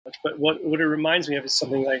much. But what it reminds me of is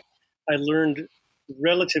something like I learned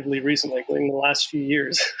relatively recently, like in the last few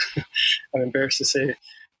years, I'm embarrassed to say,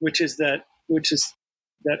 which is that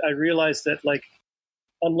I realized that, like,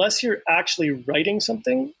 unless you're actually writing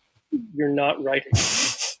something, you're not writing.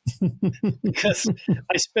 Because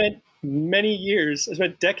I spent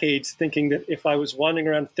decades thinking that if I was wandering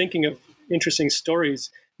around thinking of interesting stories,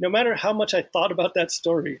 no matter how much I thought about that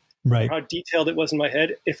story, right, or how detailed it was in my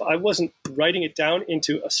head, if I wasn't writing it down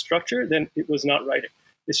into a structure, then it was not writing.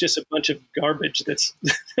 It's just a bunch of garbage that's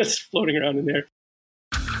floating around in there.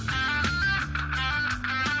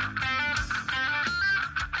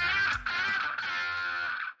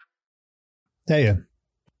 Hey,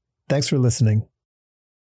 thanks for listening.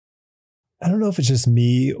 I don't know if it's just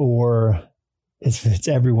me or if it's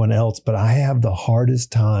everyone else, but I have the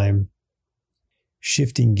hardest time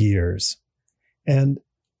shifting gears. And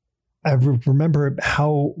I remember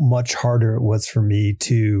how much harder it was for me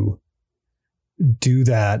to do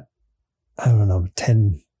that,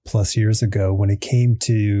 10 plus years ago when it came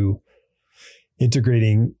to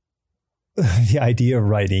integrating the idea of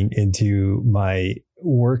writing into my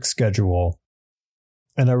work schedule.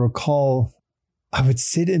 And I recall I would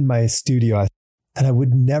sit in my studio and I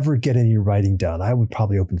would never get any writing done. I would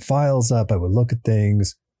probably open files up. I would look at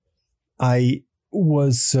things. I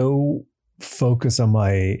was so focused on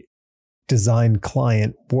my design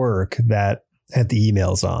client work that I had the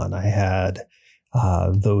emails on. I had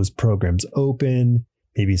those programs open,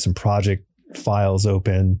 maybe some project files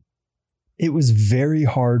open. It was very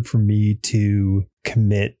hard for me to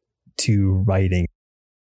commit to writing.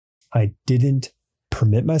 I didn't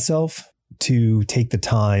permit myself to take the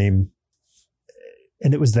time,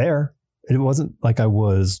 and it was there. It wasn't like I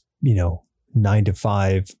was, 9 to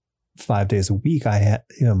 5, 5 days a week. I had,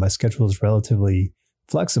 my schedule was relatively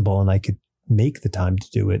flexible and I could make the time to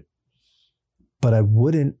do it, but I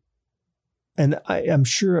wouldn't. And I'm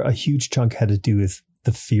sure a huge chunk had to do with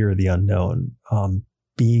the fear of the unknown,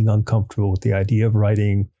 being uncomfortable with the idea of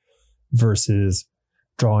writing versus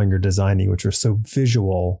drawing or designing, which are so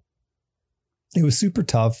visual. It was super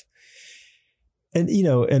tough. And,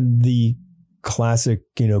 and the classic,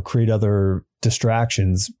 create other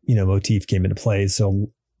distractions, motif came into play. So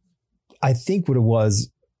I think what it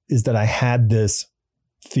was is that I had this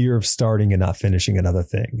fear of starting and not finishing another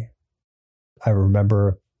thing. I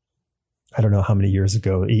remember, I don't know how many years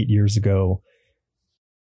ago, 8 years ago,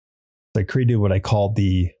 I created what I called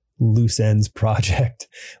the Loose Ends Project,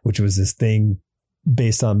 which was this thing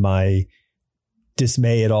based on my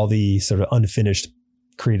dismay at all the sort of unfinished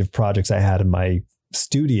creative projects I had in my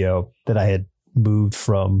studio that I had moved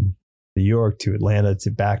from New York to Atlanta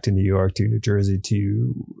to back to New York to New Jersey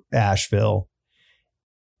to Asheville.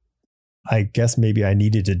 I guess maybe I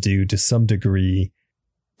needed to do to some degree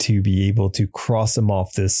to be able to cross them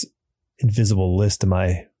off this invisible list of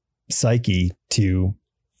my psyche to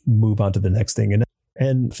move on to the next thing.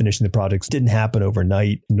 And finishing the projects didn't happen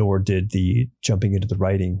overnight, nor did the jumping into the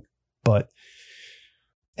writing.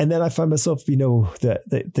 And then I find myself,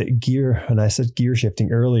 that gear, and I said gear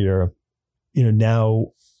shifting earlier, now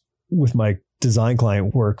with my design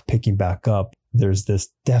client work picking back up, there's this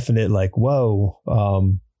definite whoa,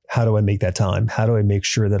 how do I make that time? How do I make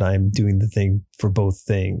sure that I'm doing the thing for both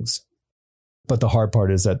things? But the hard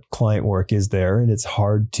part is that client work is there and it's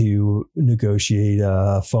hard to negotiate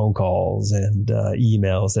phone calls and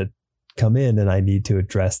emails that come in, and I need to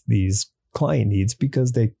address these client needs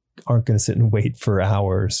because they aren't going to sit and wait for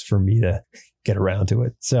hours for me to get around to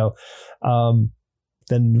it. So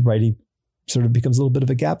then writing sort of becomes a little bit of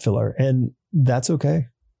a gap filler, and that's okay.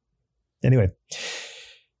 Anyway,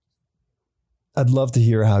 I'd love to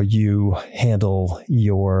hear how you handle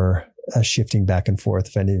your shifting back and forth.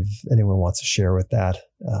 If anyone wants to share with that,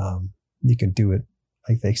 you can do it.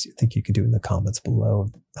 I think you can do it in the comments below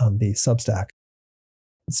on the Substack.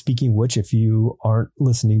 Speaking of which, if you aren't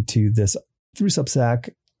listening to this through Substack,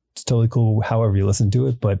 it's totally cool however you listen to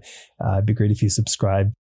it, but it'd be great if you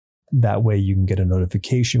subscribe. That way you can get a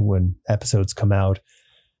notification when episodes come out.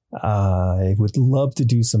 I would love to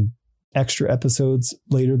do some extra episodes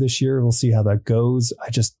later this year. We'll see how that goes.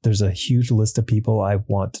 There's a huge list of people I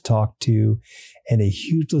want to talk to and a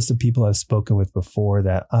huge list of people I've spoken with before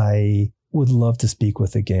that I would love to speak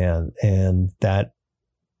with again. And that,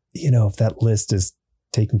 if that list is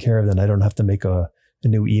taken care of, then I don't have to make a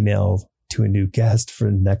new email to a new guest for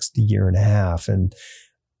the next year and a half. And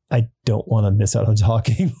I don't want to miss out on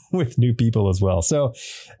talking with new people as well. So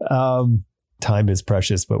time is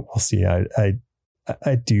precious, but we'll see.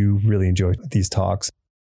 I do really enjoy these talks.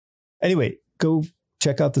 Anyway, go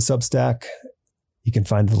check out the Substack. You can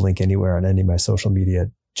find the link anywhere on any of my social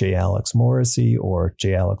media @JAlexMorrissey or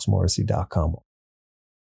jalexmorrissey.com.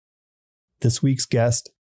 This week's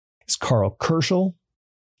guest is Karl Kerschl.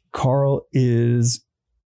 Karl he's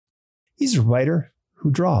a writer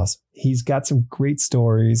who draws. He's got some great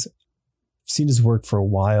stories. I've seen his work for a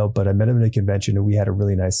while, but I met him at a convention and we had a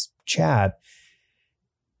really nice chat.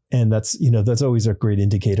 And that's always a great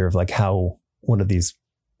indicator of like how one of these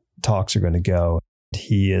talks are going to go.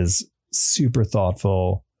 He is super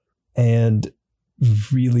thoughtful and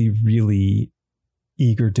really, really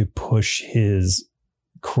eager to push his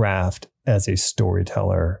craft as a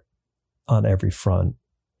storyteller on every front.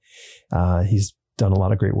 He's done a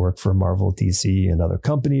lot of great work for Marvel, DC, and other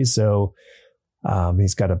companies. So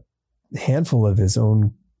he's got a handful of his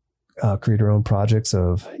own creator-owned projects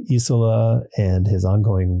of Isola and his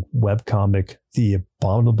ongoing webcomic, The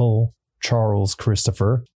Abominable Charles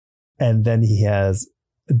Christopher. And then he has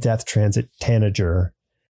Death Transit Tanager,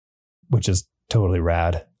 which is totally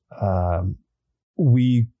rad.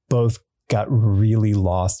 We both got really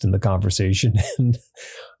lost in the conversation and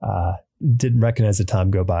didn't recognize the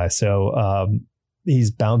time go by. So he's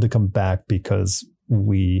bound to come back because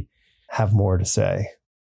we have more to say.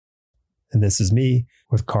 And this is me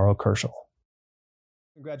with Karl Kerschl.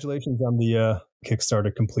 Congratulations on the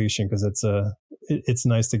Kickstarter completion, because it's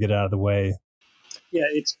nice to get out of the way. Yeah,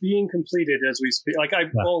 it's being completed as we speak.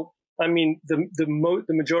 The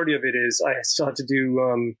majority of it is. I still have to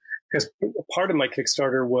do because part of my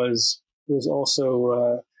Kickstarter was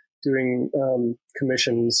also doing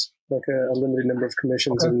commissions, like a limited number of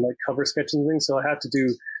commissions and like cover sketches and things. So I have to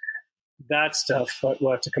do that stuff, but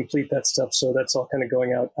we'll have to complete that stuff. So that's all kind of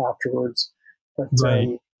going out afterwards. But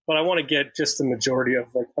but I want to get just the majority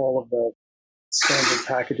of like all of the standard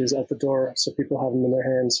packages out the door, so people have them in their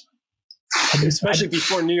hands. Especially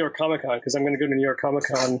before New York Comic Con, because I'm going to go to New York Comic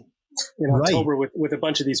Con in October with a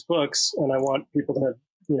bunch of these books, and I want people to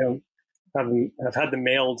have had them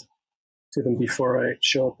mailed to them before I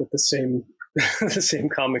show up with the same the same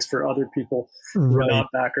comics for other people who are not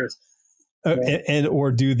backers. And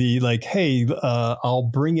or do the like, hey, I'll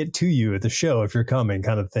bring it to you at the show if you're coming,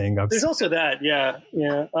 kind of thing. There's also that, yeah.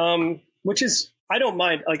 Which is, I don't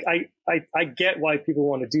mind. Like I get why people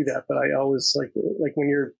want to do that, but I always like when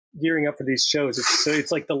you're gearing up for these shows,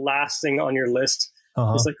 it's like the last thing on your list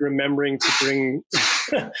is like remembering to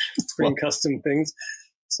bring custom things.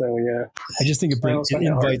 So yeah, I just think it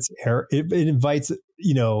invites error. It invites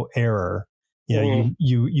error.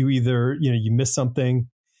 You either you miss something,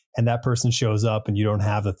 and that person shows up, and you don't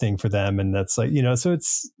have the thing for them, and that's like So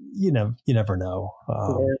it's you never know.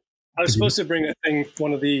 I was supposed to bring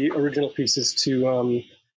one of the original pieces to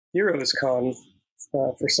Heroes Con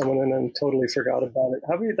for someone, and then totally forgot about it.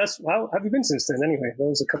 How have you been since then? Anyway, that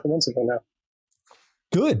was a couple months ago now.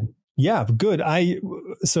 Good. Yeah, good. I've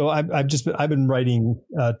been writing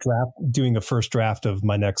doing a first draft of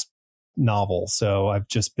my next novel. So I've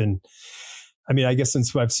just been, I guess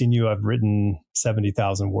since I've seen you, I've written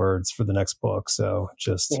 70,000 words for the next book. So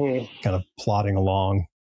just kind of plodding along,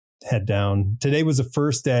 head down. Today was the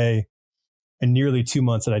first day in nearly 2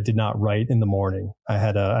 months that I did not write in the morning. I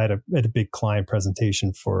had a big client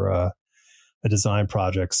presentation for a design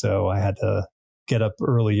project. So I had to get up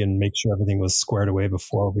early and make sure everything was squared away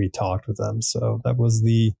before we talked with them. So that was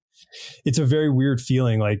it's a very weird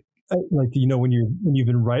feeling. Like, when you've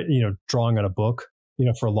been drawing on a book,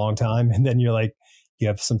 for a long time, and then you're like, you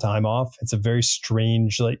have some time off. It's a very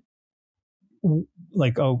strange, I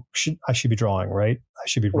should be drawing, right? I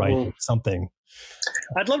should be writing something.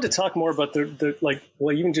 I'd love to talk more about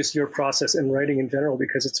even just your process in writing in general,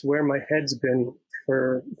 because it's where my head's been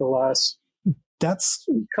for the last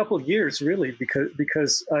couple of years, really,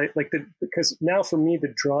 because now for me,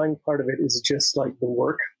 the drawing part of it is just like the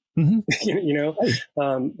work, the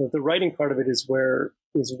writing part of it is where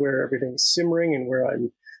everything's simmering and where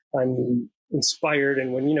I'm inspired.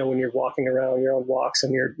 And when you're walking around, you're on walks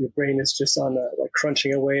and your brain is just on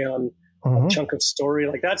crunching away on a chunk of story.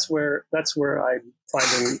 Like that's where I'm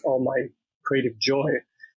finding all my creative joy.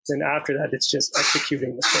 Then after that, it's just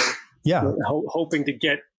executing the thing. Yeah. Hoping to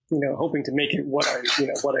make it what I'd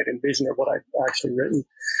envisioned or what I'd actually written.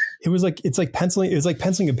 It's like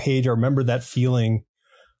penciling a page. I remember that feeling.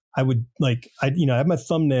 I would I had my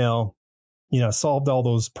thumbnail, solved all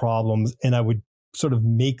those problems, and I would sort of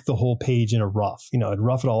make the whole page in a rough, I'd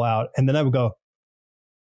rough it all out. And then I would go,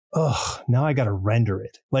 oh, now I got to render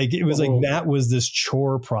it. Like it was like, that was this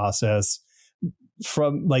chore process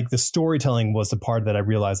from the storytelling was the part that I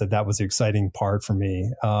realized that was the exciting part for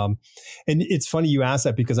me. And it's funny you asked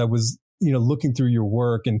that, because I was, looking through your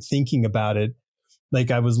work and thinking about it.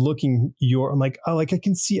 Like I was looking I'm like, oh, I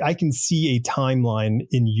can see a timeline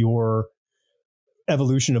in your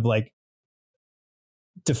evolution of like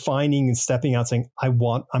defining and stepping out saying,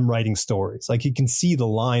 I'm writing stories. Like he can see the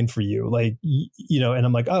line for you, like, and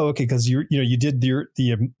I'm like, oh, okay. Cause you did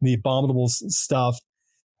the abominable stuff.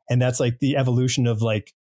 And that's like the evolution of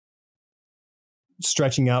like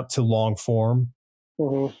stretching out to long form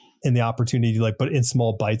and the opportunity, like, but in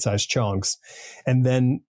small bite-sized chunks. And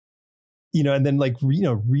then, like,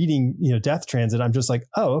 reading, Death Transit, I'm just like,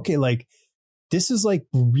 oh, okay. Like this is like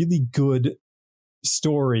really good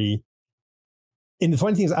story. And the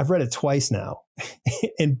funny thing is I've read it twice now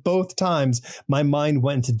and both times my mind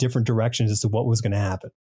went into different directions as to what was going to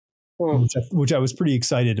happen, which I was pretty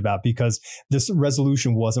excited about because this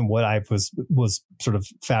resolution wasn't what I was sort of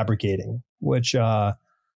fabricating, which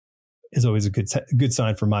is always a good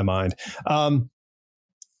sign for my mind.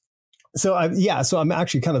 So I'm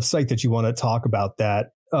actually kind of psyched that you want to talk about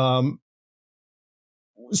that.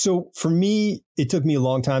 So for me, it took me a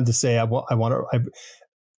long time to say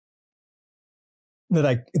that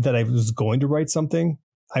I was going to write something.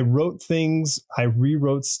 I wrote things, I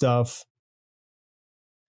rewrote stuff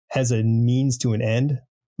as a means to an end,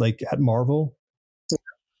 like at Marvel.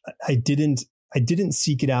 I didn't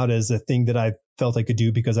seek it out as a thing that I felt I could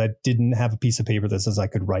do because I didn't have a piece of paper that says I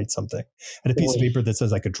could write something and a piece of paper that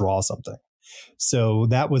says I could draw something. So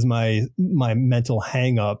that was my mental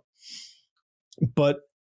hang up. But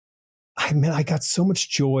I got so much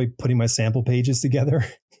joy putting my sample pages together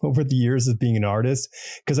over the years of being an artist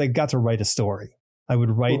because I got to write a story. I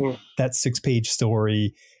would write that 6-page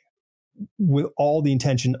story with all the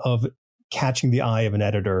intention of catching the eye of an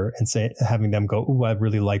editor and having them go, "Ooh, I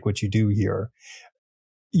really like what you do here."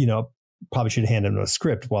 Probably should hand them a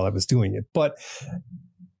script while I was doing it. But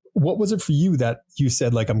what was it for you that you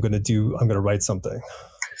said, like, I'm going to write something?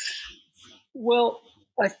 Well,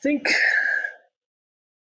 I think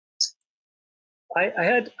I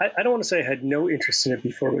don't want to say I had no interest in it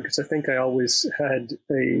before, because I think I always had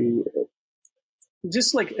a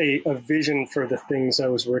vision for the things I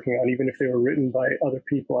was working on, even if they were written by other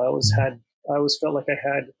people. I always felt like I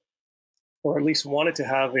had, or at least wanted to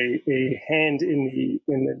have a hand in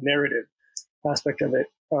the narrative aspect of it.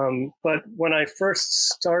 But when I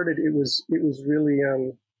first started, it was really,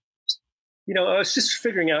 I was just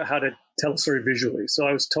figuring out how to tell a story visually. So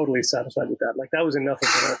I was totally satisfied with that. Like that was enough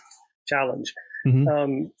of a challenge.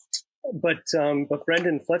 Mm-hmm. But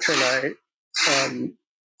Brendan Fletcher and I,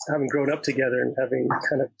 having grown up together and having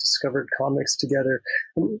kind of discovered comics together,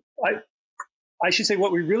 I should say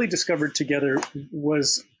what we really discovered together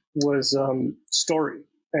was story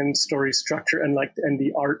and story structure and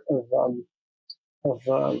the art of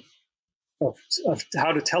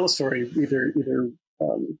how to tell a story, either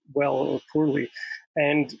well or poorly,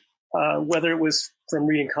 and whether it was from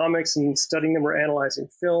reading comics and studying them or analyzing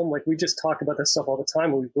film. Like we just talk about that stuff all the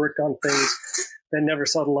time. We've worked on things that never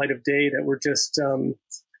saw the light of day, that were just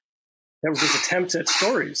attempts at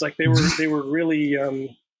stories. Like they were really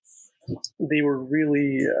they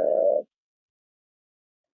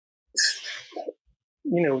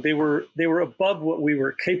were above what we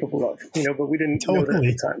were capable of, but we didn't know that at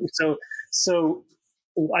the time. So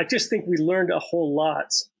I just think we learned a whole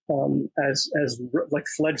lot as like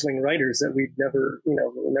fledgling writers that we'd never, we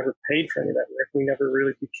were never paid for any of that work. We never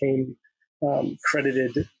really became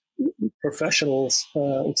credited professionals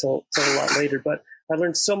until a lot later. But I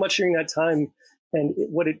learned so much during that time, and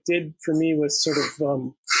what it did for me was sort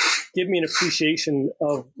of give me an appreciation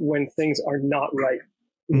of when things are not right.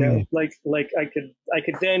 Like I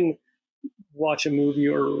could then watch a movie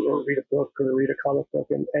or read a book or read a comic book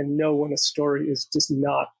and know when a story is just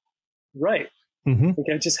not right. Mm-hmm. I think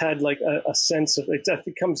I just had like a sense of it.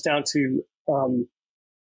 It comes down to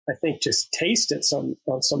I think just taste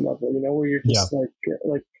on some level, where you're just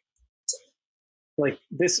like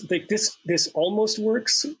this almost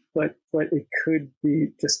works, but it could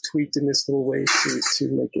be just tweaked in this little way to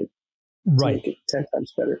make it make it 10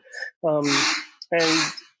 times better.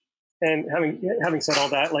 And having said all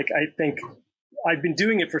that, like I think I've been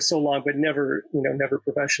doing it for so long, but never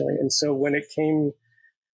professionally. And so when it came,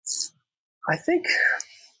 I think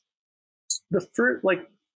the first, like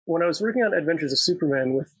when I was working on Adventures of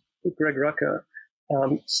Superman with Greg Rucka,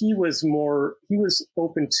 he was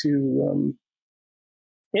open to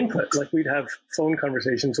input. Like we'd have phone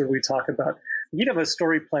conversations where we'd talk about, he'd have a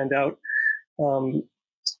story planned out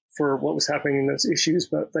for what was happening in those issues,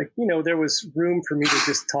 but there was room for me to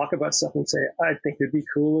just talk about stuff and say, I think it'd be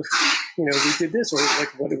cool if we did this, or like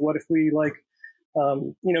what if we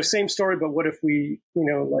same story, but what if we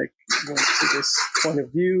went to this point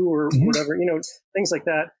of view or whatever, things like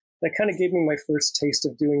that. That kind of gave me my first taste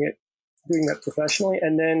of doing that professionally.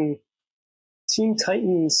 And then Teen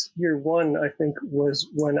Titans Year One, I think, was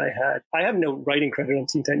when I have no writing credit on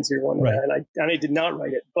Teen Titans Year One, Right. and I did not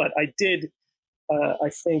write it, but I did, I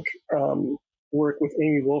think, work with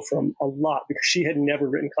Amy Wolfram a lot because she had never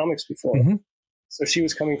written comics before. Mm-hmm. So she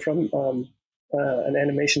was coming from an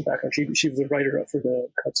animation background. She was a writer for the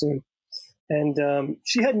cartoon, and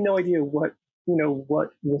she had no idea what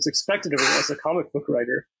was expected of her as a comic book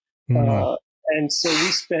writer. Mm-hmm. And so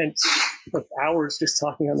we spent hours just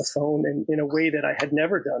talking on the phone, and in a way that I had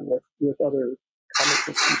never done with other comic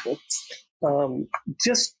book people.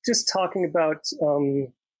 Just talking about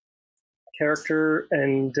character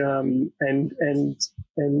and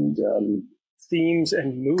themes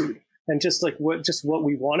and mood, and just what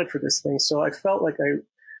we wanted for this thing. So I felt like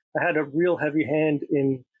I had a real heavy hand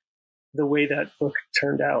in the way that book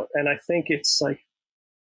turned out, and I think it's like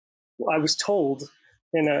I was told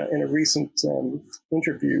in a recent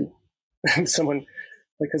interview, someone,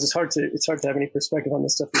 because it's hard to have any perspective on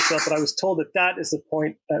this stuff yourself, but I was told that is the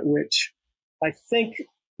point at which I think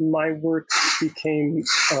my work became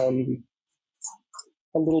a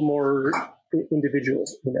little more individual.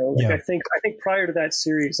 Yeah. I think prior to that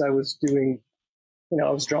series, I was doing, I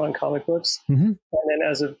was drawing comic books, Mm-hmm. and then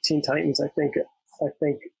as of Teen Titans, I think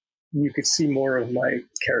you could see more of my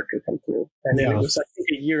character come through. And then it was, I think,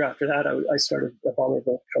 a year after that, I started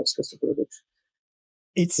Abominable Charles Christopher, which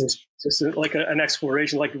was just like an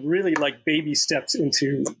exploration, like really like baby steps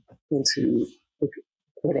into like,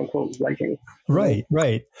 quote unquote writing. Right.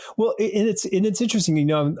 Well, and it's interesting.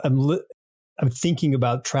 I'm thinking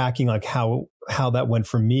about tracking like how that went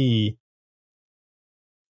for me,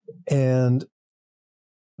 and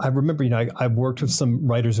I remember, I've worked with some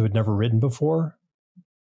writers who had never written before.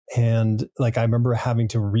 And like, I remember having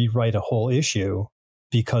to rewrite a whole issue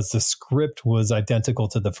because the script was identical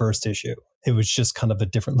to the first issue. It was just kind of a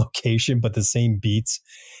different location, but the same beats.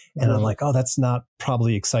 And I'm like, oh, that's not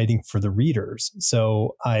probably exciting for the readers.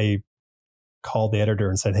 So I called the editor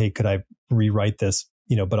and said, hey, could I rewrite this,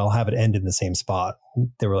 but I'll have it end in the same spot.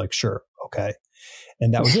 They were like, sure. Okay.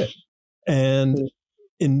 And that was it. And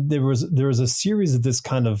there was a series of this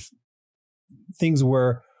kind of things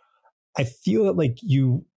where I feel that like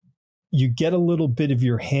you get a little bit of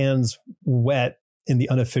your hands wet in the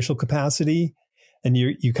unofficial capacity, and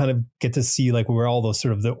you kind of get to see like where all those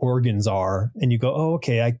sort of the organs are, and you go, oh,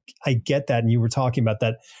 okay, I get that. And you were talking about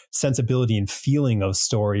that sensibility and feeling of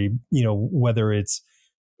story, whether it's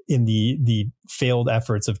in the failed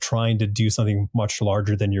efforts of trying to do something much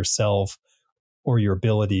larger than yourself or your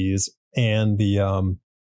abilities, and the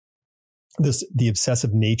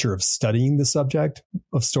obsessive nature of studying the subject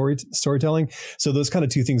of storytelling. So those kind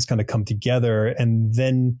of two things kind of come together, and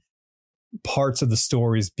then parts of the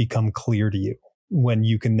stories become clear to you when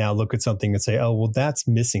you can now look at something and say, oh, well, that's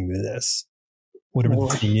missing this, whatever the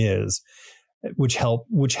thing is, which help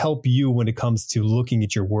you when it comes to looking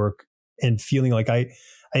at your work and feeling like I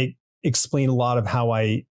explain a lot of how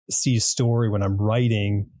I see story when I'm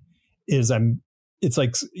writing it's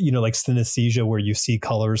like, like synesthesia, where you see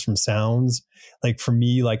colors from sounds. Like for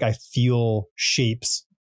me, like I feel shapes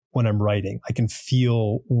when I'm writing. I can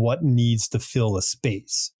feel what needs to fill a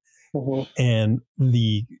space. Mm-hmm. And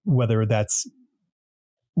whether that's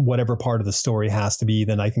whatever part of the story has to be,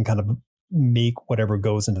 then I can kind of make whatever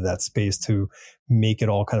goes into that space to make it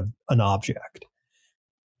all kind of an object.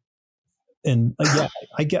 And yeah,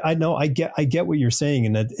 I get what you're saying,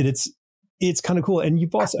 and that it's kind of cool. And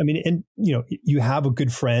you've also, you have a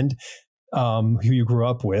good friend who you grew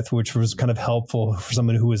up with, which was kind of helpful for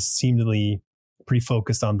someone who was seemingly pretty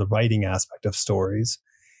focused on the writing aspect of stories.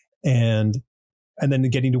 And then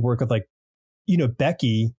getting to work with like,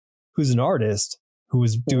 Becky, who's an artist who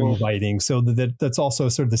was doing writing. So that's also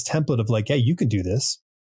sort of this template of like, hey, you can do this.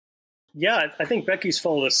 Yeah, I think Becky's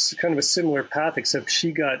followed kind of a similar path, except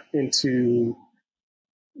she got into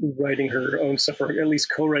writing her own stuff, or at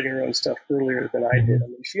least co-writing her own stuff earlier than I did. I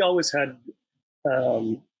mean, she always had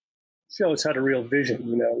a real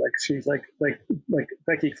vision, like she's like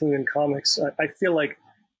Becky Clune in comics. I feel like,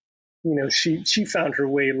 she found her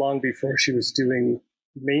way long before she was doing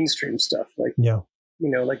mainstream stuff. Like,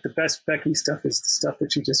 like the best Becky stuff is the stuff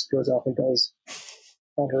that she just goes off and does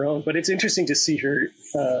on her own. But it's interesting to see her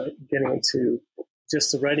getting into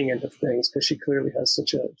just the writing end of things, because she clearly has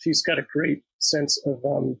she's got a great sense of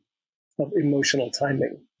emotional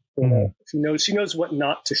timing. She knows what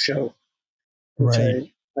not to show, which I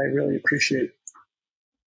really appreciate.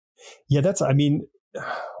 Yeah,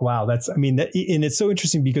 wow. And it's so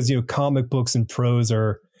interesting because, comic books and prose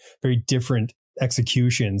are very different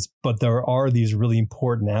executions, but there are these really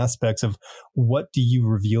important aspects of what do you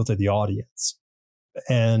reveal to the audience?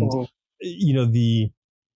 And,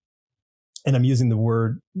 and I'm using the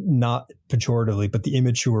word not pejoratively, but the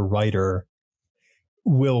immature writer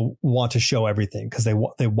will want to show everything because they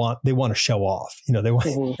want to show off.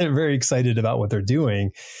 They're very excited about what they're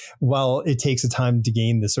doing, while it takes a time to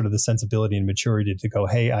gain this sort of the sensibility and maturity to go,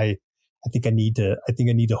 hey, I think I need to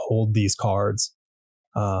hold these cards.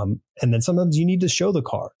 And then sometimes you need to show the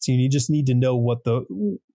cards. You just need to know what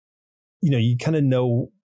you kind of know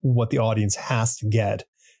what the audience has to get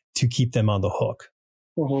to keep them on the hook.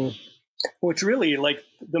 Mm-hmm. Which really, like,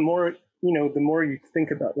 the more you think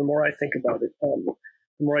about, the more I think about it, the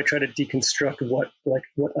more I try to deconstruct what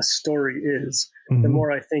a story is, the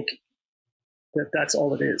more I think that's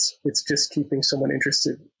all it is. It's just keeping someone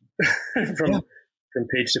interested from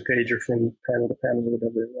page to page or from panel to panel or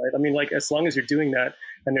whatever, right? I mean, like, as long as you're doing that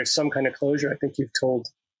and there's some kind of closure, I think you've told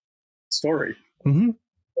a story.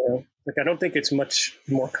 Like, I don't think it's much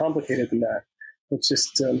more complicated than that. It's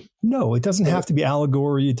just no, it doesn't have to be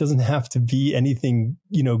allegory. It doesn't have to be anything,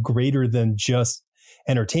 greater than just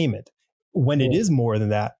entertainment. When it is more than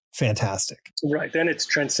that, fantastic. Right. Then it's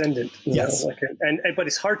transcendent. Yes. But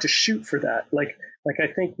it's hard to shoot for that. Like I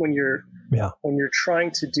think when you're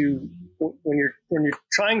trying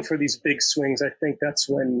for these big swings, I think that's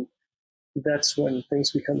when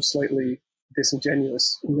things become slightly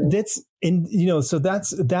disingenuous. So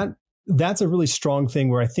that's a really strong thing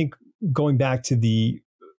where I think, going back to the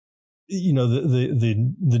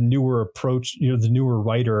newer approach, the newer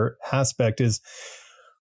writer aspect is,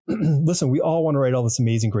 listen, we all want to write all this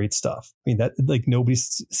amazing, great stuff. I mean, that, like, nobody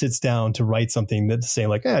sits down to write something that's saying,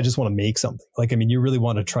 like, I just want to make something. Like, I mean, you really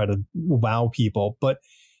want to try to wow people. But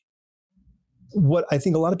what I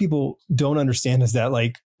think a lot of people don't understand is that,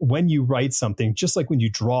 like, when you write something, just like when you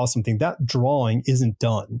draw something, that drawing isn't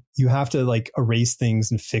done. You have to, like, erase things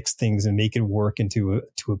and fix things and make it work into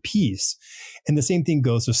a piece. And the same thing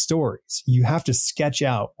goes with stories. You have to sketch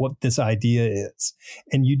out what this idea is.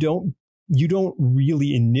 And you don't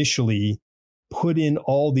really initially put in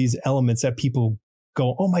all these elements that people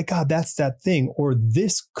go, oh my God, that's that thing. Or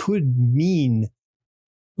this could mean,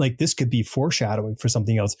 like, this could be foreshadowing for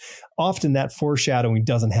something else. Often that foreshadowing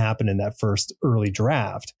doesn't happen in that first early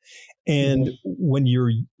draft. And when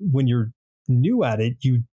you're new at it,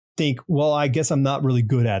 you think, well, I guess I'm not really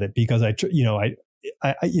good at it because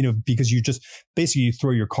because you just basically you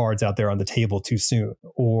throw your cards out there on the table too soon,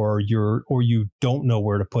 or you don't know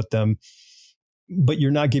where to put them, but you're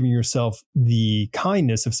not giving yourself the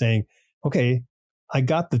kindness of saying, okay, I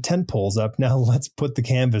got the tent poles up. Now let's put the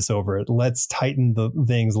canvas over it. Let's tighten the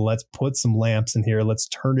things. Let's put some lamps in here. Let's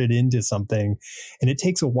turn it into something. And it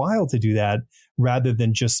takes a while to do that rather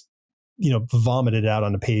than just, vomit it out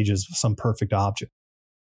on a page as some perfect object.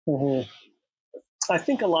 Mm-hmm. I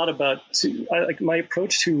think a lot about my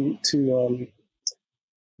approach to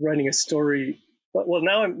writing a story. Well,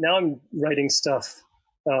 now I'm writing stuff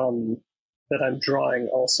that I'm drawing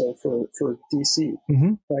also for DC,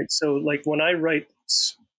 right? So, like, when I write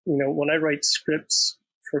scripts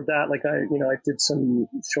for that, like, I did some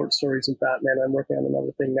short stories in Batman. I'm working on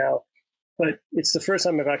another thing now, but it's the first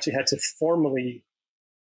time I've actually had to formally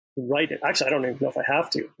write it. Actually, I don't even know if I have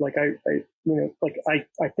to. Like,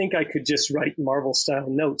 I think I could just write Marvel style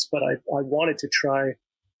notes, but I wanted to try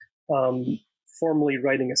formally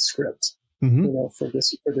writing a script, for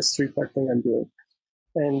this 3-part thing I'm doing,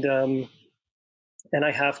 and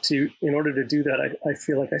I have to, in order to do that, I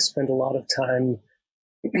feel like I spend a lot of time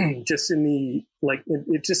just in the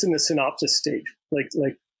synopsis stage, like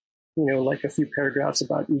a few paragraphs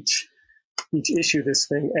about each issue of this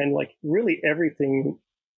thing, and, like, really everything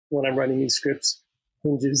when I'm writing these scripts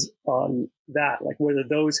hinges on that, like, whether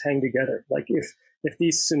those hang together. Like, if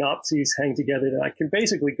these synopses hang together, then I can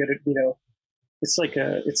basically get it. It's like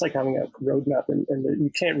having a roadmap, and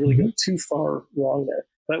you can't really go too far wrong there.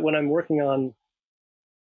 But when I'm working on,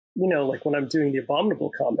 like when I'm doing the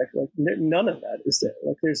Abominable comic, like, none of that is there.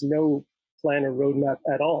 Like, there's no plan or roadmap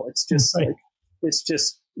at all. It's just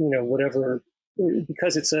whatever,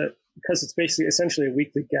 because it's basically essentially a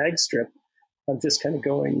weekly gag strip. I'm just kind of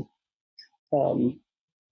going,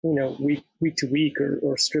 week to week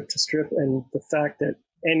or strip to strip. And the fact that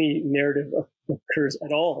any narrative occurs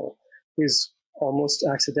at all is almost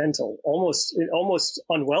accidental, almost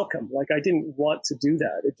unwelcome. Like, I didn't want to do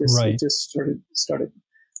that. It just started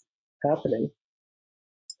happening.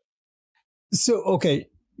 So, okay,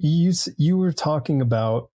 you were talking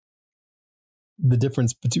about the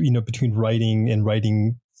difference between writing and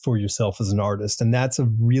writing for yourself as an artist, and that's a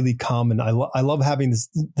really common. I love having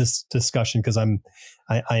this discussion because I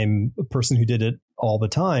am a person who did it all the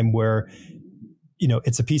time. Where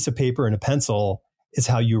it's a piece of paper and a pencil is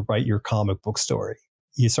how you write your comic book story.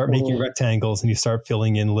 You start making rectangles and you start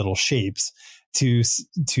filling in little shapes to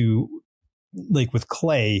like with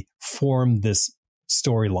clay, form this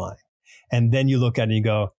storyline. And then you look at it and you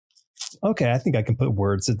go, okay, I think I can put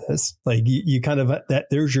words to this. Like you kind of, that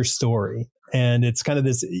there's your story. And it's kind of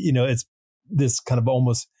this, it's this kind of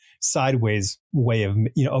almost sideways way of,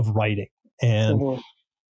 of writing. And,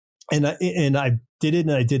 and I did it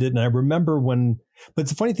and I did it. And I remember but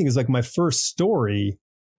the funny thing is, like, my first story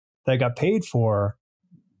that I got paid for,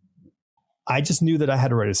 I just knew that I had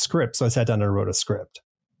to write a script. So I sat down and wrote a script.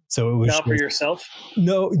 So it was not for yourself.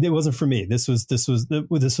 No, it wasn't for me. This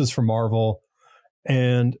was for Marvel.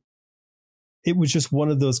 And it was just one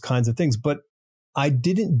of those kinds of things, but I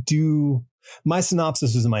didn't do, my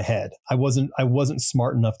synopsis was in my head. I wasn't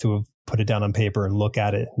smart enough to have put it down on paper and look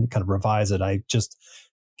at it and kind of revise it. I just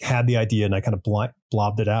had the idea and I kind of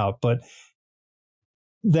blobbed it out. But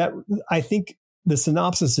I think the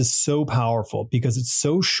synopsis is so powerful because it's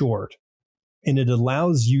so short and it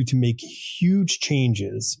allows you to make huge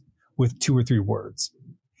changes with 2 or 3 words,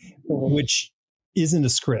 which isn't a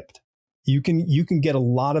script. You can get a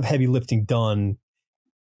lot of heavy lifting done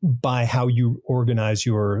by how you organize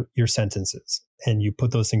your sentences and you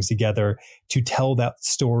put those things together to tell that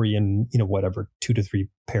story in, whatever, 2 to 3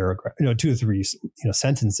 paragraph, 2 to 3,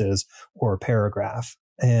 sentences or a paragraph.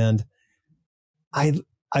 And I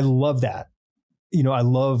love that. I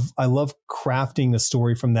love crafting a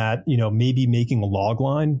story from that, maybe making a log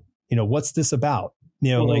line, what's this about?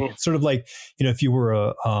 Like sort of like, if you were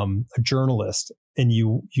a journalist and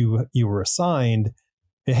you were assigned,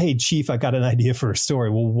 hey, chief, I got an idea for a story.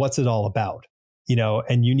 Well, what's it all about?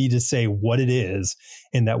 And you need to say what it is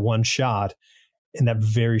in that one shot in that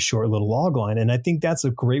very short little log line. And I think that's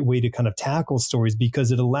a great way to kind of tackle stories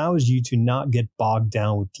because it allows you to not get bogged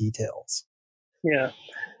down with details. Yeah.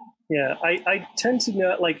 Yeah. I tend to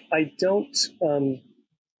not like, I don't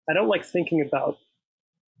like thinking about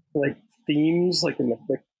like themes, like in the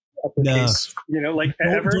uppercase, like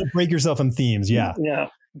don't break yourself in themes. Yeah. Yeah.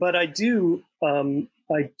 But I do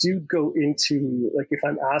go into, like, if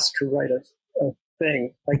I'm asked to write a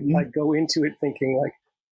thing, I go into it thinking like,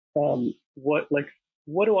 what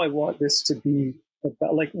do I want this to be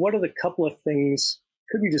about? Like, what are the couple of things,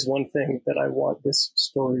 could be just one thing that I want this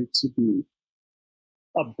story to be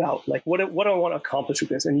about? Like, what do I want to accomplish with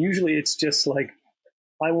this? And usually it's just like,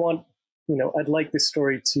 I'd like this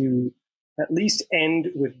story to at least end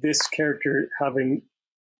with this character having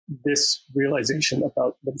this realization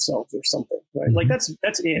about themselves or something, right? Mm-hmm. Like that's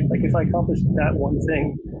it. Like if I accomplish that one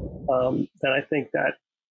thing, then I think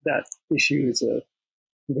that issue is a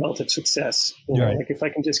relative success. Right. Like if I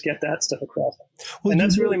can just get that stuff across. Well, and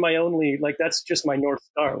that's really my only, like, that's just my North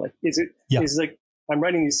Star. Like, is like, I'm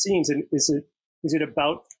writing these scenes and is it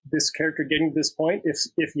about this character getting to this point?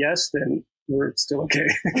 If yes, then we're still okay.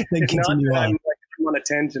 Then continue on. I'm on a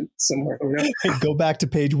tangent somewhere. Go back to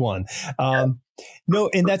page 1. No,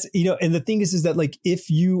 and that's, and the thing is that, like, if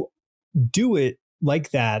you do it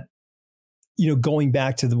like that, going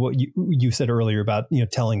back to what you said earlier about,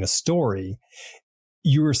 telling a story,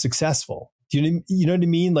 you were successful. You know what I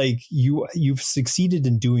mean? Like you've succeeded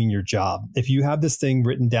in doing your job. If you have this thing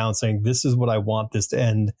written down saying, this is what I want this to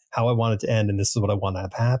end, how I want it to end, and this is what I want to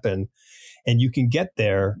have happen. And you can get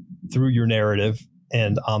there through your narrative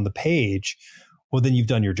and on the page, well, then you've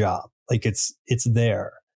done your job. Like it's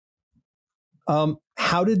there.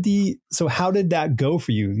 How did that go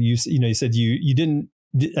for you? You said you didn't,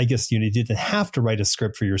 I guess you didn't have to write a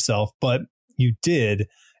script for yourself, but you did.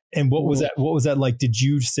 And what was that? What was that like? Did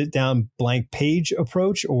you sit down blank page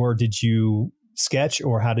approach, or did you sketch,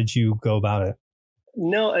 or how did you go about it?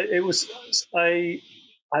 No, it was, I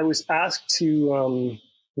was asked to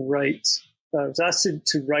write. I was asked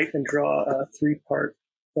to write and draw a 3-part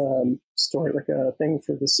story, like a thing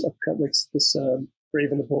for this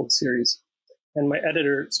Brave and the Bold series. And my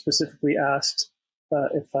editor specifically asked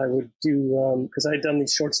if I would do, because I had done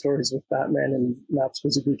these short stories with Batman and Maps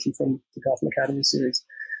Mizuguchi from the Gotham Academy series.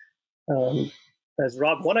 As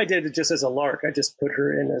Rob, one I did just as a lark. I just put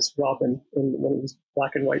her in as Robin in one of these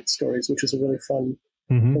black and white stories, which was a really fun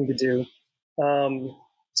thing to do.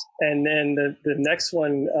 And then the next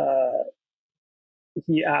one,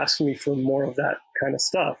 he asked me for more of that kind of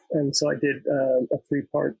stuff, and so I did a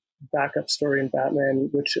 3-part backup story in Batman,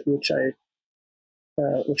 which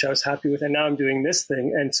I was happy with, and now I'm doing this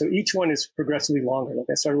thing, and so each one is progressively longer. Like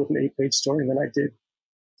I started with an 8-page story, and then I did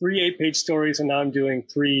 3 8-page stories, and now I'm doing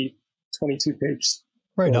 3 22-page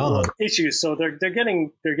right on issues. So they're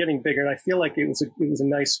getting bigger, and I feel like it was a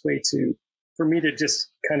nice way for me to just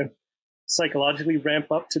kind of psychologically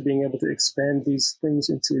ramp up to being able to expand these things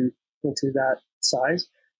into that size.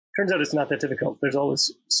 turns out it's not that difficult. There's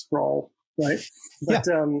always sprawl, right? But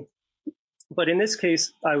but in this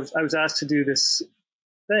case, I was asked to do this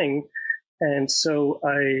thing, and so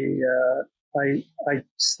I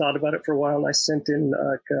just thought about it for a while, and I sent in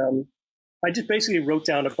I just basically wrote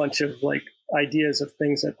down a bunch of like ideas of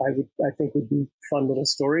things that I think would be fun little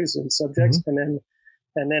stories and subjects, and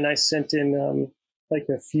then I sent in like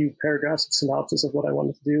a few paragraphs of synopsis of what I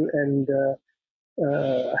wanted to do, and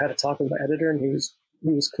I had a talk with my editor, and he was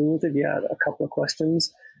cool with it. He had a couple of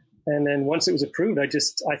questions, and then once it was approved, I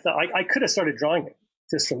thought I could have started drawing it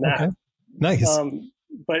just from that. Okay. Nice.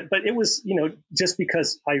 But it was, just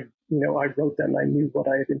because I wrote them, I knew what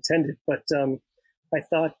I had intended. But I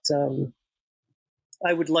thought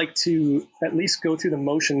I would like to at least go through the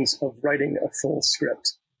motions of writing a full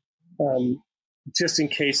script, just in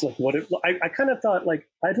case. Like I kind of thought like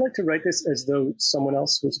I'd like to write this as though someone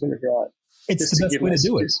else was going to draw it. It's the best way to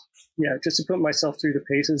do it. Yeah, just to put myself through the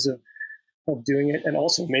paces of doing it, and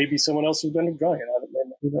also maybe someone else is going to draw it.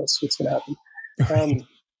 Who knows what's going to happen?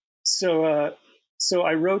 So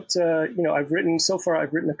I wrote, I've written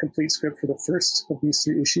a complete script for the first of these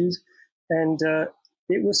 3 issues, and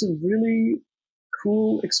it was a really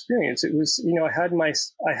cool experience. It was, I had my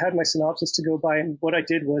synopsis to go by, and what I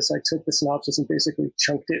did was I took the synopsis and basically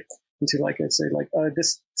chunked it into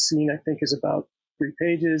this scene I think is about 3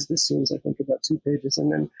 pages. This scene's I think about 2 pages,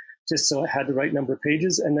 and then just so I had the right number of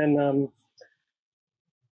pages, and then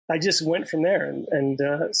I just went from there, and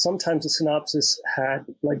sometimes the synopsis had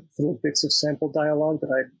like little bits of sample dialogue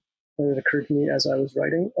that occurred to me as I was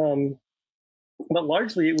writing. But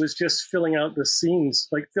largely it was just filling out the scenes,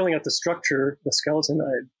 like filling out the structure, the skeleton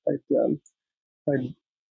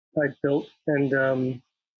I'd built, and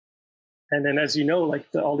then as like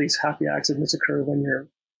all these happy accidents occur when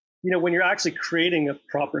you're actually creating a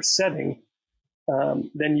proper setting.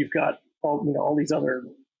 Then you've got all these other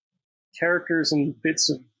characters and bits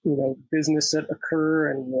of business that occur,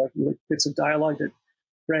 and like bits of dialogue that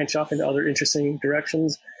branch off into other interesting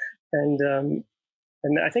directions, and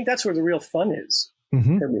I think that's where the real fun is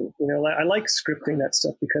for me. I like scripting that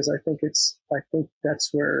stuff because I think that's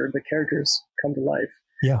where the characters come to life.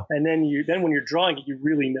 Yeah. And then when you're drawing it, you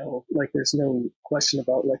really know, like there's no question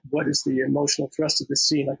about like what is the emotional thrust of this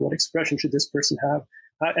scene, like what expression should this person have,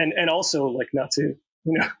 and also like not to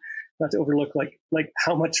overlook like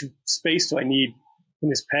how much space do I need in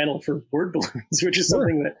this panel for word balloons, which is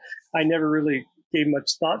something that I never really gave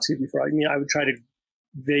much thought to before. I mean, I would try to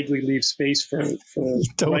vaguely leave space for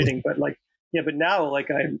Totally. writing, but but now like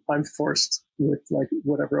I'm forced with like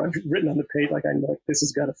whatever I've written on the page, like I'm like, this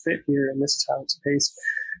has got to fit here and this is how it's paced.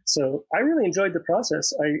 So I really enjoyed the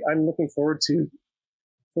process. I'm looking forward to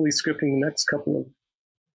fully scripting the next couple of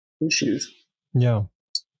issues. Yeah.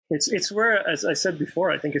 It's where, as I said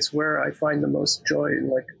before, I think it's where I find the most joy. And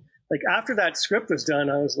like after that script was done,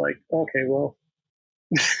 I was like, okay, well,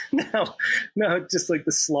 now just like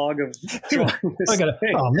the slog of drawing this I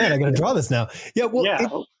gotta draw this now. Yeah. Well, yeah.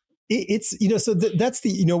 It's, so that's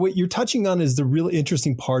the, what you're touching on is the really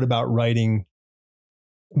interesting part about writing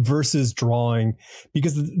versus drawing,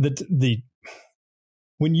 because the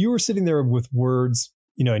when you were sitting there with words,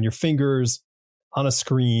 and your fingers on a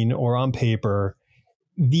screen or on paper,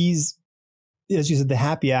 these, as you said, the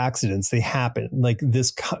happy accidents, they happen. Like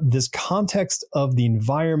this context of the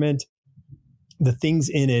environment, the things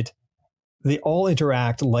in it, they all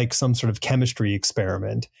interact like some sort of chemistry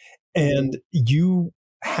experiment. And you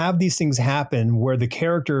have these things happen where the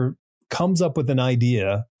character comes up with an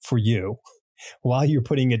idea for you while you're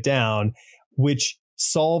putting it down, which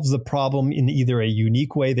solves the problem in either a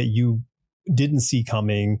unique way that you didn't see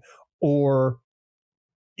coming or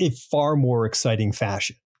a far more exciting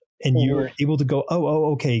fashion. And you're able to go,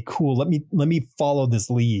 oh, okay, cool. Let me follow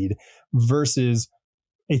this lead, versus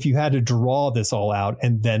if you had to draw this all out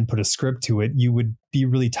and then put a script to it, you would be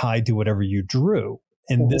really tied to whatever you drew.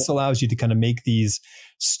 And this allows you to kind of make these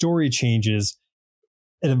story changes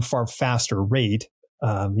at a far faster rate.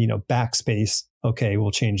 Backspace. Okay,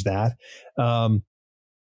 we'll change that. And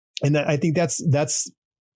I think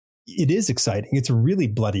it is exciting. It's really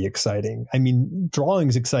bloody exciting. I mean,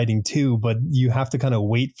 drawing's exciting too, but you have to kind of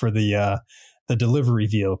wait for the delivery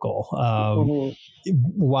vehicle.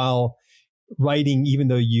 While writing, even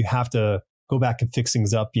though you have to go back and fix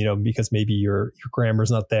things up, because maybe your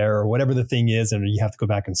grammar's not there or whatever the thing is, and you have to go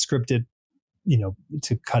back and script it,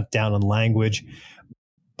 to cut down on language.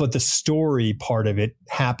 But the story part of it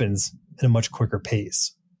happens at a much quicker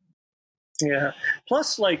pace. Yeah.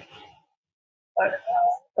 Plus,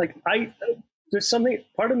 there's something,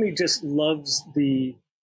 part of me just loves the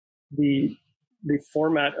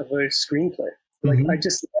format of a screenplay. Like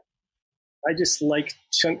I just like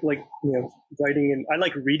writing, and I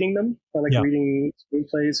like reading them. I like reading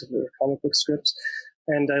screenplays or comic book scripts,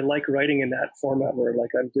 and I like writing in that format where like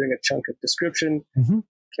I'm doing a chunk of description,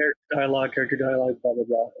 character dialogue, blah blah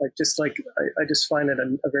blah. I just find it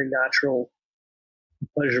a very natural,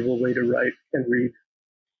 pleasurable way to write and read.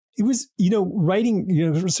 It was,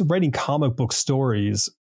 writing comic book stories.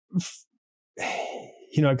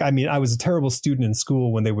 I was a terrible student in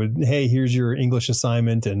school when they would, hey, here's your English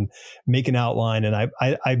assignment and make an outline. And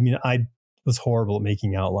I was horrible at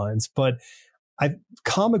making outlines, but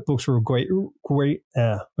comic books were a great way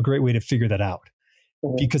to figure that out,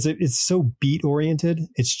 because it's so beat oriented.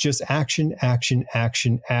 It's just action, action,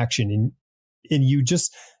 action, action. And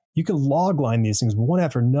you can log line these things one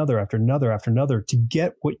after another, after another, after another to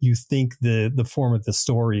get what you think the form of the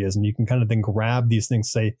story is. And you can kind of then grab these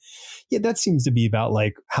things, say, yeah, that seems to be about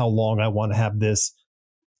like how long I want to have this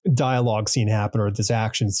dialogue scene happen, or this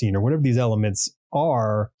action scene, or whatever these elements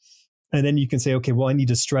are. And then you can say, okay, well, I need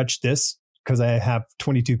to stretch this because I have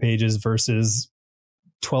 22 pages versus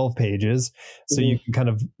 12 pages. So you can kind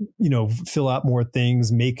of, fill out more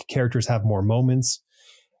things, make characters have more moments.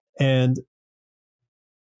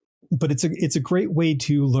 But it's a great way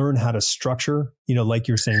to learn how to structure, like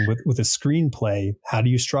you're saying with a screenplay. How do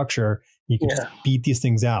you structure? You can just beat these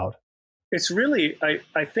things out. It's really,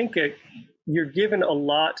 I think you're given a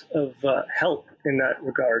lot of help in that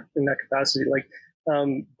regard, in that capacity,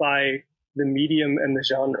 by the medium and the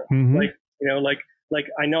genre. Like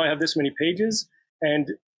I know I have this many pages, and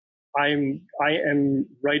I am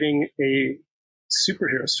writing a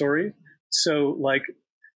superhero story. So like,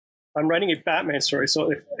 I'm writing a Batman story, so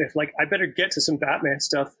if I better get to some Batman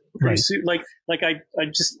stuff pretty soon. I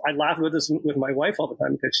laugh with my wife all the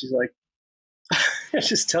time, because she's like, I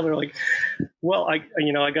just tell her like, well, I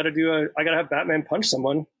gotta have Batman punch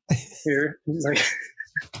someone here. He's like,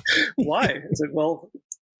 why? It's like, well,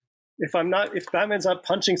 if Batman's not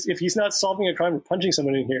punching, if he's not solving a crime or punching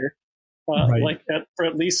someone in here, for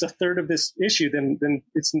at least a third of this issue, then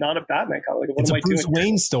it's not a Batman comic. What it's am a Bruce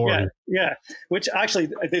Wayne story. Yeah. Which actually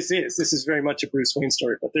this is very much a Bruce Wayne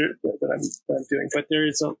story, but that I'm doing. But there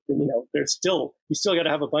is you still got to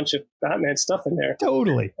have a bunch of Batman stuff in there.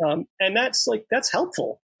 Totally. And that's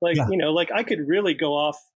helpful. I could really go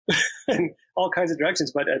off in all kinds of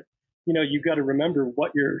directions, but you've got to remember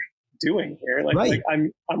what you're doing here.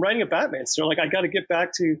 I'm writing a Batman story. I got to get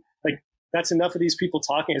back to that's enough of these people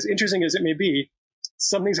talking. As interesting as it may be,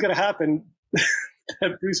 something's going to happen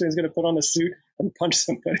that Bruce Wayne's going to put on a suit and punch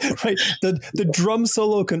somebody. Right. The drum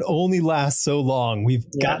solo can only last so long. We've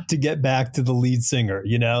got to get back to the lead singer.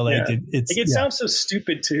 It sounds so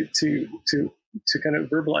stupid to kind of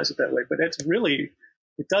verbalize it that way, but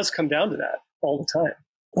it does come down to that all the time.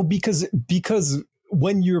 Well, because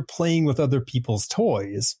when you're playing with other people's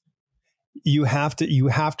toys, you have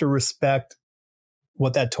to respect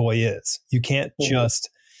what that toy is. You can't just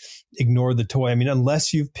ignore the toy. I mean,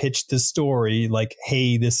 unless you've pitched the story like,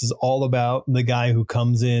 hey, this is all about the guy who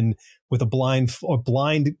comes in with a blind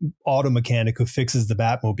auto mechanic who fixes the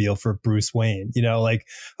Batmobile for Bruce Wayne.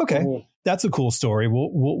 Okay, that's a cool story.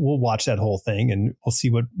 We'll watch that whole thing and we'll see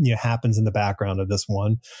what happens in the background of this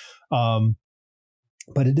one.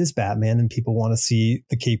 But it is Batman, and people want to see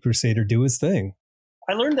the Cape Crusader do his thing.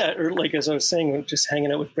 I learned that, as I was saying, just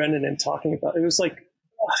hanging out with Brendan and talking about it. It was like,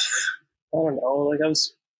 I don't know, I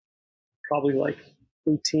was probably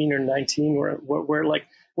 18 or 19, where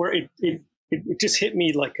it just hit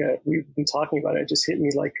me we've been talking about it. It just hit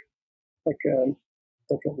me like a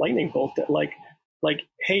lightning bolt that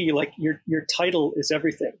hey, your title is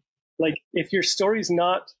everything. If your story's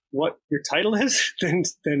not what your title is, then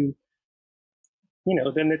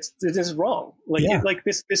it is wrong.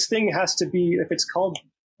 This thing has to be, if it's called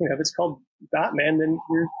Batman, then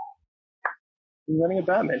you're running a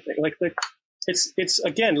Batman thing. It's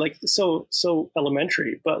again, so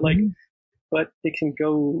elementary, but but it can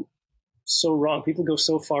go so wrong. People go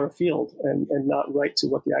so far afield and not right to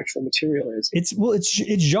what the actual material is. It's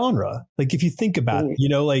genre. If you think about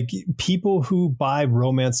it, people who buy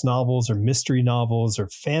romance novels or mystery novels or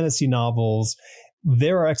fantasy novels,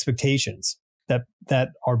 there are expectations that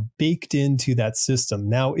are baked into that system.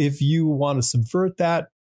 Now, if you want to subvert that,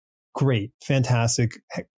 great, fantastic,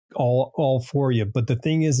 all for you. But the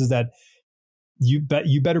thing is that you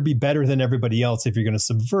better be better than everybody else if you're going to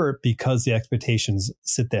subvert, because the expectations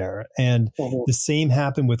sit there. And the same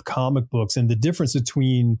happened with comic books. And the difference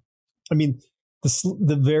between,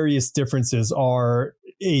 the various differences are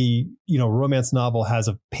romance novel has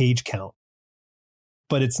a page count,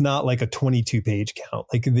 but it's not like a 22 page count.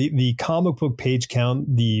 The comic book page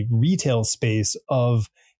count, the retail space of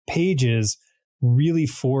pages really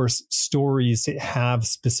force stories to have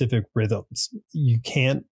specific rhythms. You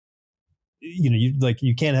can't,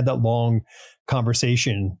 you can't have that long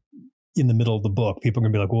conversation in the middle of the book. People are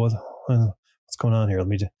gonna be like, well, what's going on here? Let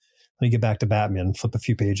me get back to Batman, flip a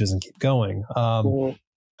few pages and keep going.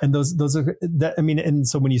 And those are that, I mean, and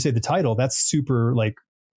so when you say the title, that's super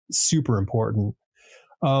important.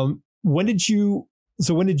 When did you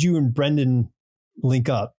and Brendan link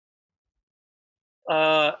up?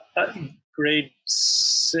 Grade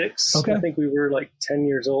 6. Okay. I think we were like 10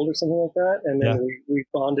 years old or something like that. And then we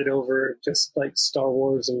bonded over just like Star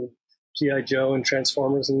Wars and G.I. Joe and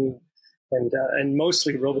Transformers and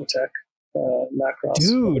mostly Robotech, Macross.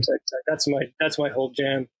 Dude. Robotech. That's my whole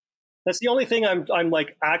jam. That's the only thing I'm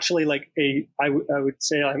like actually like I would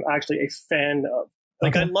say I'm actually a fan of.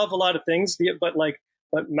 Like, okay. I love a lot of things, but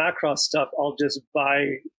Macross stuff I'll just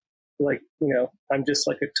buy. Like, I'm just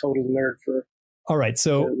like a total nerd for. All right,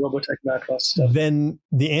 so Robotech Macross stuff. Then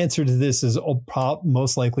the answer to this is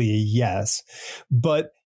most likely a yes.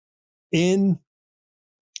 But in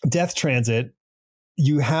Death Transit,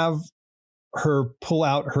 you have her pull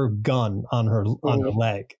out her gun on her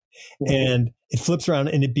leg, and it flips around,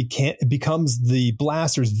 and it becomes the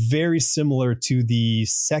blasters, very similar to the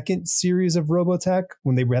second series of Robotech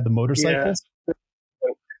when they had the motorcycles.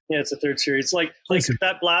 Yeah, it's the third series. Like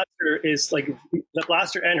that blaster is like the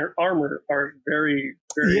blaster and her armor are very,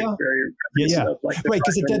 very, very reminiscent of, like, right,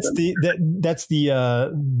 because that's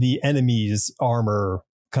the enemy's armor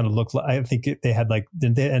kind of looked like. I think they had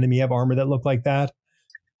didn't the enemy have armor that looked like that?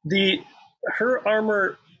 Her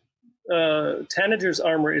armor, Tanager's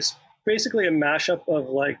armor is basically a mashup of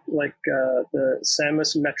the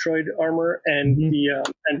Samus Metroid armor and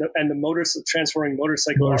the transforming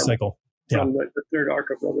motorcycle. Armor. From the third arc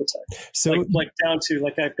of Robotech. So down to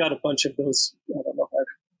I've got a bunch of those, I don't know if I have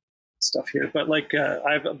stuff here, but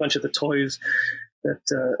I have a bunch of the toys that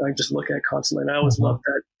I just look at constantly, and I always love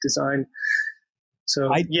that design. So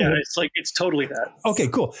it's totally that. Okay,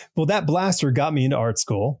 cool. Well, that blaster got me into art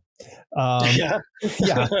school. Yeah.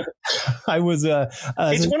 I was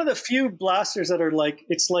it's one of the few blasters that are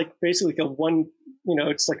it's basically a one,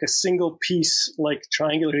 it's like a single piece,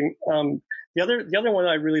 triangulating. The other one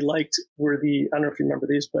I really liked were I don't know if you remember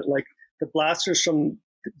these, but the blasters from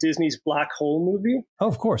Disney's Black Hole movie. Oh,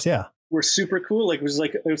 of course, yeah. Were super cool. It was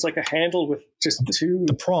like a handle with just two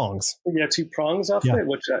prongs. Yeah, two prongs off it,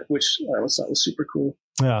 which I always thought was super cool.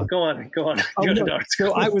 Yeah. But go on.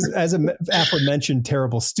 So I was, as an aforementioned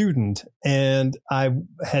terrible student, and I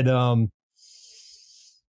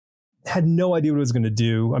had no idea what I was going to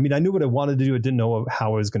do. I mean, I knew what I wanted to do. I didn't know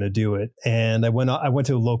how I was going to do it. And I went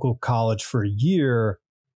to a local college for a year,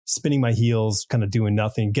 spinning my heels, kind of doing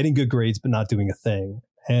nothing, getting good grades, but not doing a thing.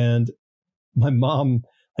 And my mom,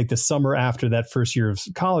 the summer after that first year of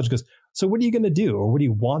college, goes, "So what are you going to do? Or what do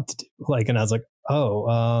you want to do?" And I was like,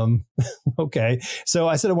 "Oh, okay." So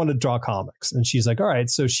I said I wanted to draw comics. And she's like, "All right."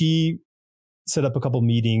 So she set up a couple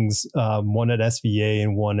meetings, one at SVA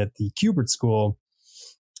and one at the Kubert School.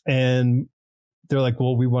 And they're like,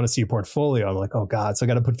 "Well, we want to see a portfolio." I'm like, "Oh God." So I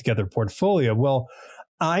got to put together a portfolio. Well,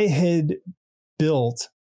 I had built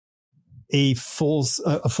a full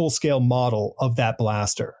scale model of that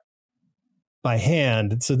blaster by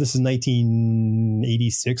hand. So this is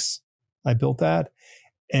 1986. I built that.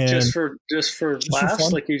 And just for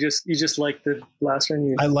laughs, you just like the blaster.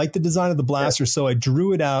 I like the design of the blaster. Yeah. So I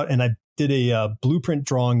drew it out and I did a blueprint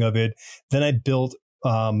drawing of it. Then I built,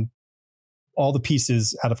 all the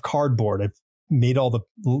pieces out of cardboard. I made all the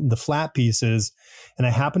flat pieces, and I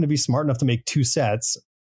happened to be smart enough to make two sets.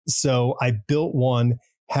 So I built one,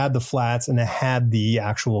 had the flats, and I had the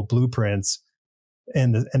actual blueprints,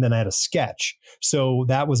 and then I had a sketch. So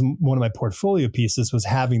that was one of my portfolio pieces, was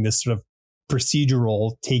having this sort of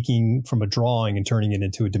procedural, taking from a drawing and turning it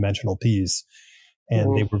into a dimensional piece.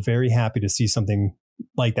 And they were very happy to see something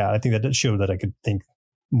like that. I think that showed that I could think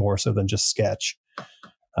more so than just sketch.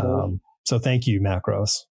 So thank you,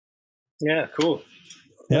 Macross. Yeah, cool.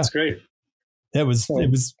 That's great. It was.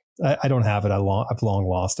 I don't have it. I've long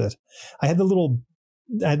lost it. I had the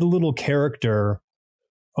little character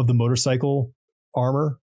of the motorcycle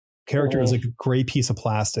armor. Character was like a gray piece of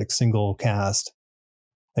plastic, single cast,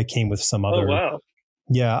 that came with some other. Oh wow.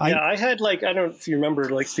 Yeah, I had I don't know if you remember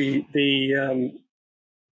the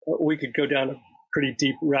we could go down a pretty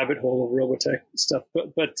deep rabbit hole of Robotech stuff,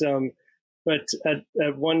 but at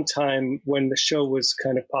one time when the show was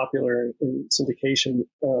kind of popular in syndication,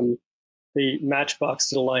 the Matchbox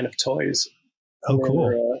did a line of toys. Oh,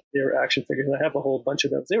 cool! They were action figures. I have a whole bunch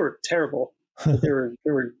of those. They were terrible. they were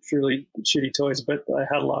really shitty toys, but I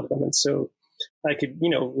had a lot of them, and so I could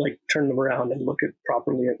turn them around and look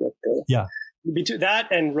properly at what between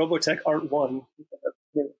that and Robotech Art 1,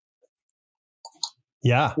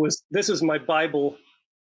 Yeah. this was my Bible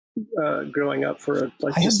growing up for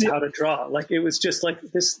like just how to draw. Like it was just like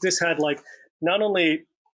this had like, not only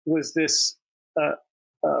was this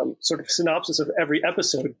sort of synopsis of every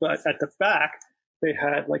episode, but at the back they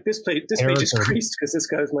had like this page is creased because this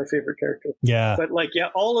guy is my favorite character. Yeah. But like, yeah,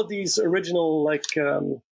 all of these original like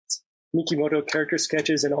Mikimoto character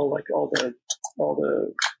sketches and all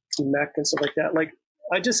the mech and stuff like that. Like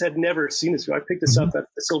I just had never seen this before. I picked this up at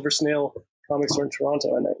the Silver Snail comic store in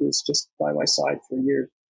Toronto, and it was just by my side for years.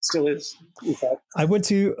 Still is, in fact. I went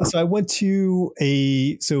to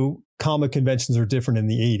comic conventions are different in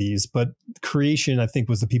the 80s, but Creation, I think,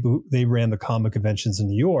 was the people they ran the comic conventions in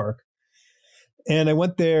New York. And I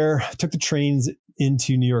went there, took the trains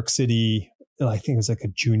into New York City. I think it was like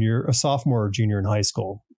a sophomore or junior in high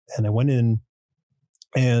school. And I went in,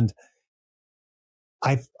 and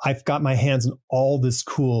I've got my hands on all this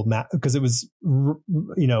cool because it was,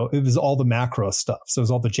 it was all the macro stuff. So it was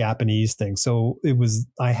all the Japanese things. So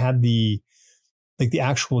I had the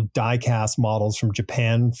actual die cast models from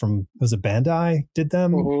Japan was it Bandai did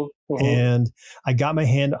them? And I got my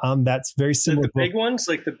hand on that's very similar. The big ones,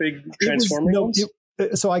 like the big transforming ones?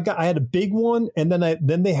 So I had a big one, and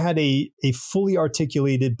then they had a fully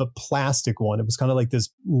articulated but plastic one. It was kind of like this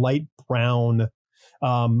light brown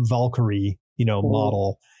Valkyrie,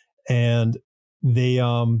 model. And they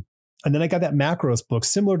and then I got that Macros book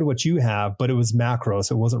similar to what you have, but it was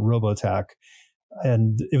Macros. It wasn't Robotech.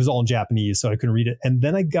 And it was all in Japanese, so I couldn't read it. And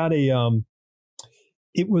then I got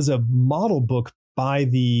it was a model book by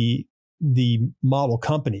the model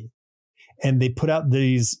company, and they put out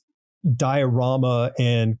these diorama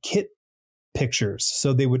and kit pictures.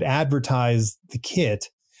 So they would advertise the kit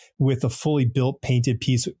with a fully built painted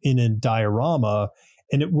piece in a diorama.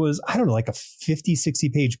 And it was, I don't know, like a 50, 60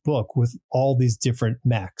 page book with all these different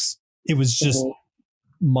mechs. It was just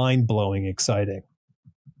mind blowing exciting.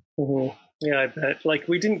 Yeah, I bet. Like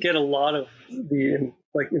we didn't get a lot of the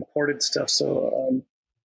like imported stuff. So,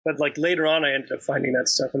 but like later on, I ended up finding that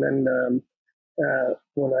stuff. And then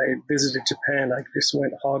when I visited Japan, I just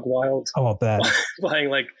went hog wild. Oh, I'll bet. Buying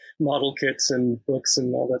like model kits and books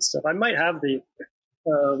and all that stuff. I might have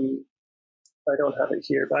I don't have it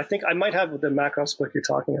here, but I think I might have the Macross book you're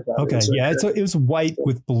talking about. Okay, it was white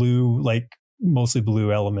with blue, like mostly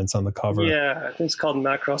blue elements on the cover. Yeah, I think it's called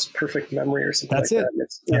Macross Perfect Memory or something. That's like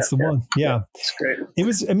it. That's the one. Yeah, it's great. It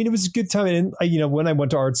was a good time. And when I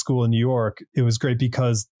went to art school in New York, it was great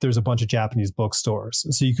because there's a bunch of Japanese bookstores,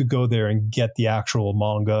 so you could go there and get the actual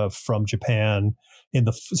manga from Japan in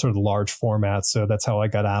the sort of the large format. So that's how I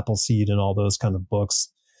got Appleseed and all those kind of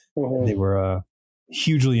books. They were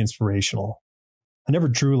hugely inspirational. I never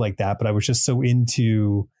drew like that, but I was just so I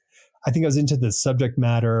think I was into the subject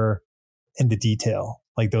matter and the detail.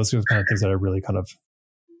 Like those are the kind of things that I really kind of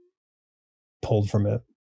pulled from it.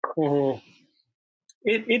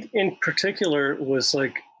 It in particular was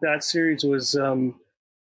like, that series was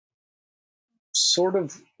sort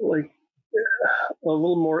of like a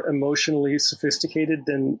little more emotionally sophisticated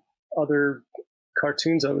than other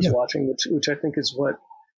cartoons I was watching, which I think is what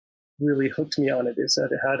really hooked me on it, is that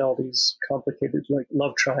it had all these complicated like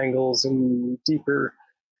love triangles and deeper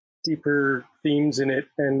themes in it,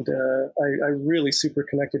 and I really super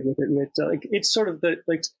connected with it. And it's sort of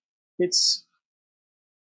it's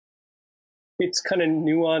kind of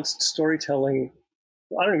nuanced storytelling.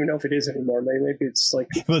 I don't even know if it is anymore. Maybe it's like,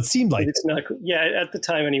 well, it seemed like it's not. Yeah, at the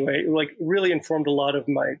time anyway. Like really informed a lot of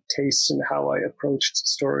my tastes and how I approached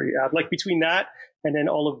story. Like between that and then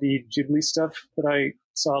all of the Ghibli stuff that I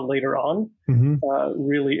saw later on,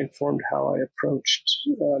 really informed how I approached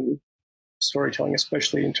storytelling,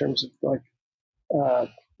 especially in terms of like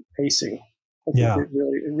pacing. It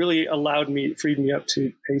really freed me up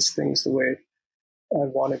to pace things the way I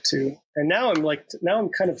wanted to. And now I'm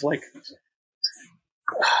kind of like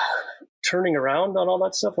turning around on all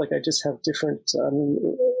that stuff. Like I just have different,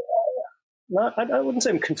 I wouldn't say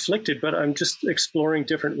I'm conflicted, but I'm just exploring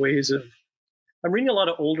different ways I'm reading a lot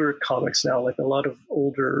of older comics now, like a lot of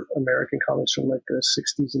older American comics from like the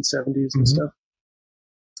 60s and 70s and stuff.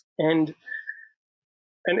 And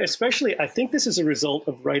especially, I think this is a result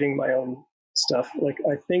of writing my own stuff. Like,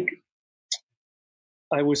 I think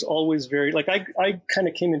I was always very, like, I kind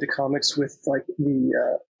of came into comics with like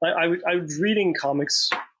I was reading comics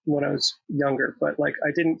when I was younger, but like I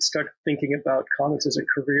didn't start thinking about comics as a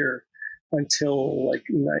career until like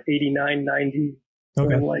 89, 90.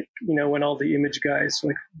 Okay. When all the Image guys,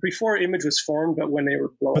 like before Image was formed, but when they were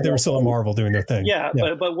blowing, but they were still at Marvel doing their thing. Yeah.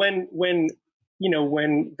 But when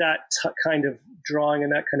that kind of drawing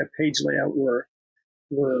and that kind of page layout were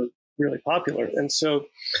really popular. And so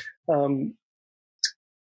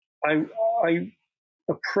I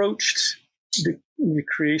approached the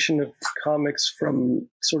creation of comics from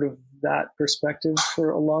sort of that perspective for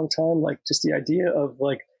a long time, like just the idea of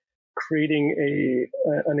like creating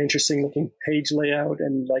an interesting looking page layout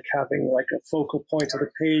and like having like a focal point of the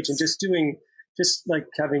page and just like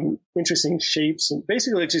having interesting shapes and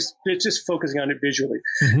basically just focusing on it visually.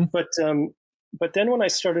 Mm-hmm. But then when I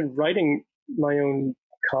started writing my own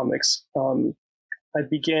comics, I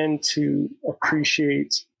began to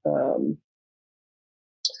appreciate,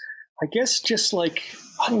 I guess, just like,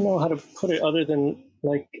 I don't know how to put it other than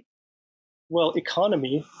like, well,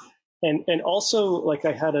 economy. And also like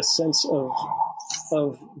I had a sense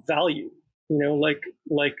of value, like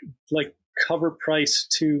cover price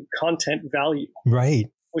to content value. Right.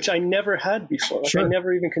 Which I never had before. Like Sure. I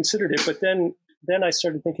never even considered it. But then I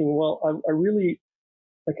started thinking, well, I really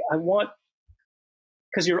like, I want,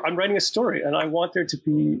 because I'm writing a story and I want a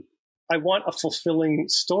fulfilling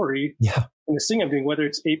story. Yeah. In this thing I'm doing, whether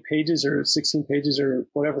it's 8 pages or 16 pages or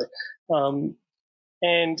whatever.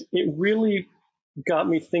 And it really got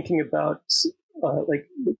me thinking about like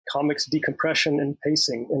comics decompression and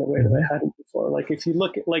pacing in a way that I hadn't before. Like if you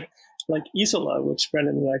look at like Isola, which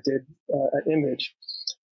Brendan and I did at Image,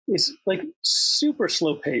 is like super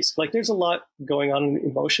slow paced. Like there's a lot going on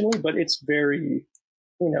emotionally, but it's very,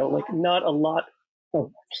 like not a lot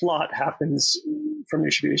of plot happens from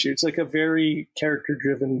issue to issue. It's like a very character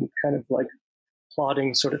driven kind of like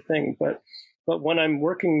plotting sort of thing. But when I'm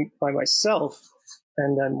working by myself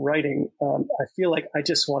and I'm writing, I feel like I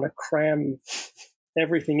just want to cram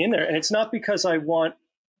everything in there. And it's not because I want,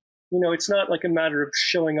 it's not like a matter of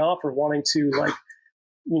showing off or wanting to like,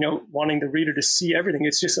 wanting the reader to see everything.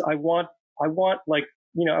 It's just, I want like,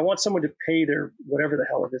 I want someone to pay their, whatever the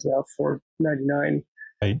hell it is now, $4.99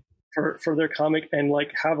 right. for their comic and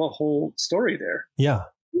like have a whole story there. Yeah.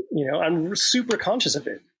 I'm super conscious of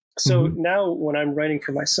it. So now when I'm writing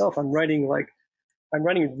for myself, I'm writing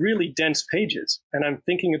really dense pages and I'm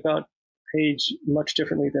thinking about page much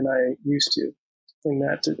differently than I used to. In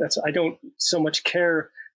that's I don't so much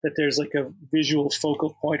care that there's like a visual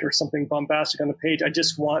focal point or something bombastic on the page. I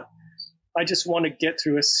just want to get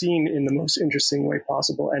through a scene in the most interesting way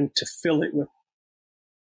possible and to fill it with,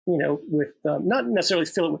 not necessarily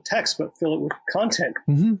fill it with text, but fill it with content.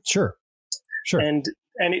 Mm-hmm. Sure. And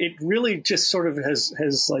it really just sort of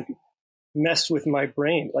has like messed with my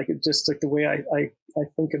brain. Like it just like the way I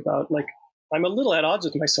think about, like, I'm a little at odds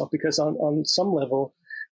with myself because on some level,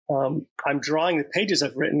 I'm drawing the pages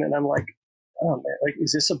I've written and I'm like, oh man, like,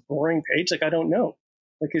 is this a boring page? Like, I don't know.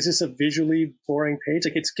 Like, is this a visually boring page?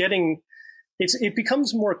 Like it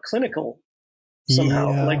becomes more clinical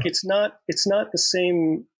somehow. Yeah. Like it's not the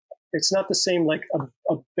same like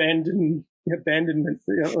abandonment,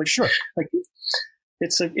 like, sure. Like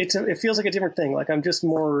it feels like a different thing. Like I'm just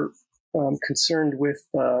more concerned with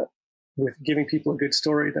giving people a good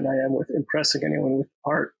story than I am with impressing anyone with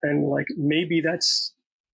art. And like, maybe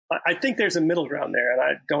I think there's a middle ground there, and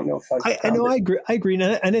I don't know if I know. I agree.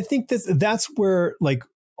 And I think that's where like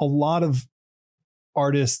a lot of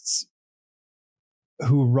artists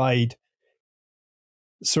who write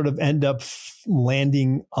sort of end up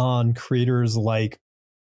landing on creators like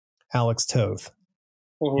Alex Toth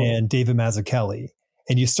and David Mazzucchelli.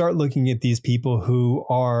 And you start looking at these people who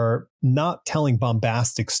are not telling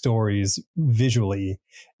bombastic stories visually,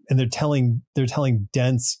 and they're telling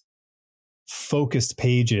dense, focused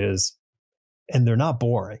pages, and they're not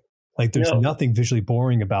boring. Like there's nothing visually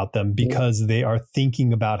boring about them because they are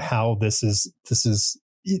thinking about how this is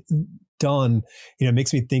done. It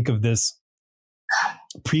makes me think of this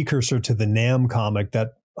precursor to the Nam comic that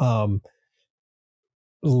not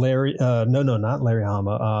Larry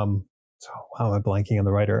Hama. How am I blanking on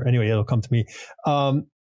the writer? Anyway, it'll come to me.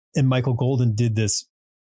 And Michael Golden did this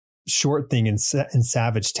short thing in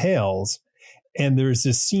Savage Tales. And there's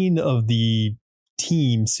this scene of the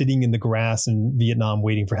team sitting in the grass in Vietnam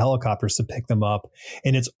waiting for helicopters to pick them up.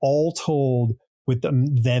 And it's all told with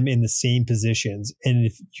them in the same positions. And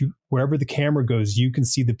if wherever the camera goes, you can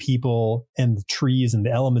see the people and the trees and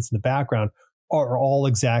the elements in the background are all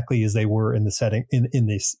exactly as they were in the setting in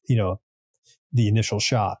this, the initial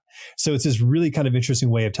shot. So it's this really kind of interesting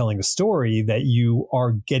way of telling a story that you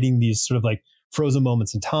are getting these sort of like frozen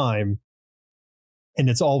moments in time, and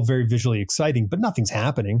it's all very visually exciting, but nothing's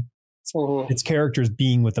happening. It's characters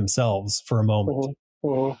being with themselves for a moment.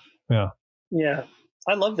 Yeah. Yeah.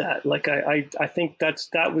 I love that. Like I think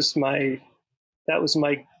that was my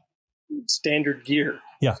standard gear.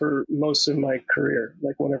 for most of my career,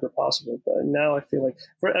 like whenever possible. But now I feel like,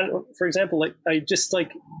 for example, like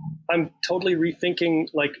I'm totally rethinking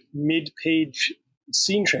like mid-page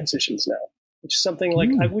scene transitions now, which is something like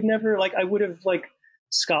I would have like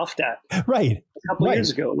scoffed at right a couple of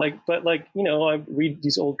years ago. Like, but like, I read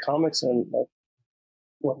these old comics and like,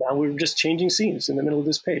 well, now we're just changing scenes in the middle of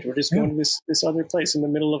this page. We're just going to this other place in the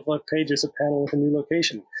middle of a page. There's a panel with a new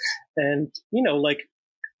location, and like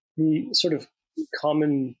the sort of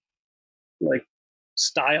common like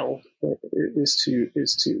style is to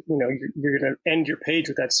you're going to end your page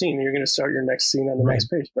with that scene and you're going to start your next scene on the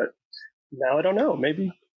next page. But now I don't know,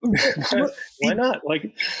 maybe why not?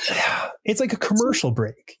 Like, it's like a commercial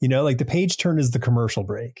break, like the page turn is the commercial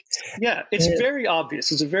break. Yeah, it's very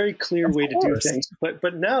obvious. It's a very clear way to do things. But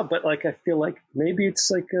like I feel like maybe it's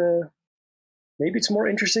like maybe it's more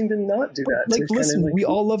interesting to not do that. Like, listen, we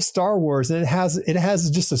all love Star Wars, and it has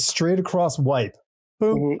just a straight across wipe.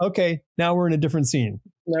 Boom. Mm-hmm. Okay, now we're in a different scene.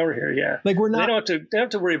 Now we're here. Yeah, like we're not. They don't have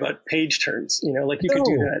to worry about page turns. Like you could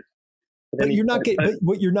do that. But you're not but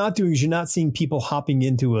what you're not doing is you're not seeing people hopping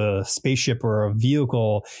into a spaceship or a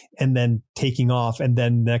vehicle and then taking off, and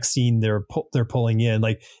then next scene they're pulling in.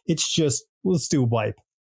 Like, it's just, let's do a wipe.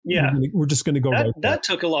 Yeah, we're just going to go. That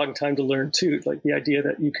took a long time to learn too. Like the idea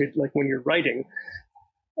that you could, like when you're writing,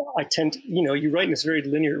 I tend to, you write in this very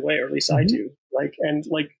linear way, or at least I do.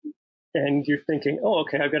 And you're thinking, oh,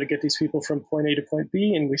 okay, I've got to get these people from point A to point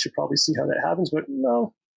B, and we should probably see how that happens. But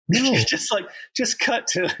no, just cut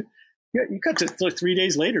to. Yeah, you cut to 3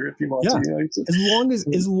 days later if you want to.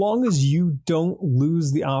 As long as you don't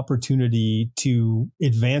lose the opportunity to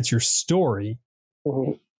advance your story,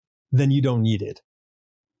 then you don't need it.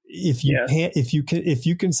 If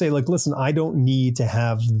you can say, like, listen, I don't need to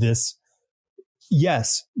have this.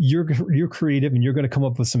 Yes, you're creative and you're going to come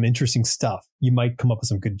up with some interesting stuff. You might come up with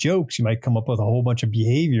some good jokes. You might come up with a whole bunch of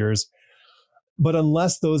behaviors, but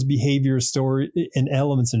unless those behaviors, story, and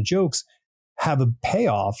elements and jokes have a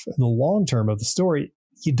payoff in the long term of the story,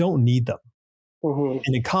 you don't need them. And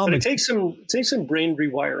in comics, but it takes some brain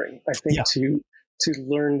rewiring, I think, to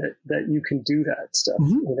learn that you can do that stuff.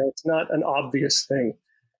 It's not an obvious thing.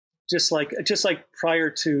 Just like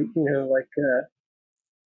prior to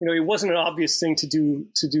it wasn't an obvious thing to do.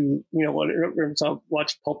 I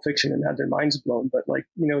watched Pulp Fiction and had their minds blown, but like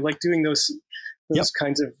doing those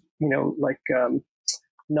kinds of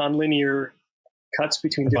nonlinear cuts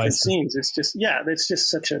between different scenes. It's just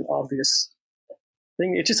such an obvious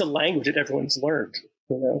thing. It's just a language that everyone's learned,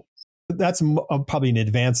 That's probably an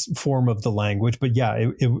advanced form of the language, but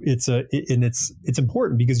it's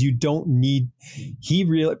important because you don't need. He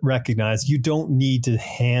recognized you don't need to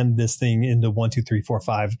hand this thing into 1, 2, 3, 4,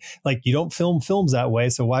 5. Like, you don't film films that way,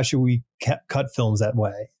 so why should we cut films that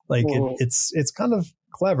way? Like, it's kind of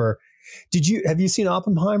clever. Have you seen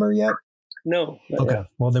Oppenheimer yet? No. Okay, yet.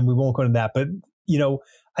 Well then we won't go into that. But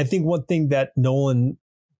I think one thing that Nolan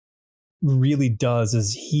really does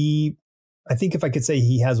is I think if I could say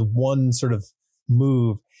he has one sort of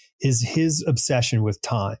move, is his obsession with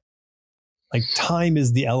time. Like, time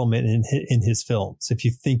is the element in his films. If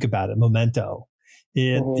you think about it, Memento,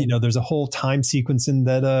 there's a whole time sequence in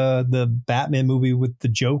that the Batman movie with the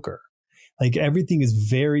Joker. Like, everything is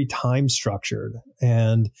very time structured,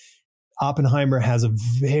 and Oppenheimer has a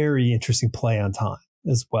very interesting play on time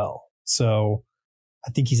as well. So I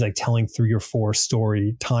think he's like telling 3 or 4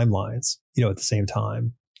 story timelines, at the same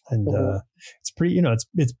time. And it's pretty,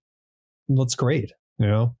 it looks great.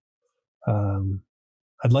 I'd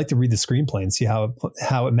like to read the screenplay and see how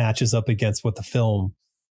it matches up against what the film.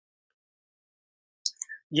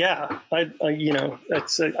 Yeah,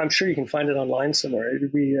 I'm sure you can find it online somewhere. It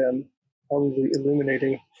would be probably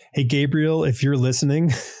illuminating. Hey, Gabriel, if you're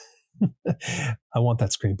listening, I want that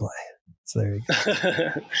screenplay. So there you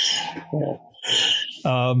go.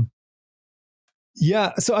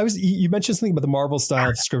 So you mentioned something about the Marvel style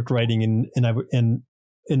of script writing,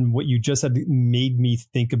 and what you just said made me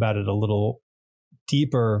think about it a little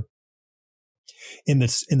deeper in the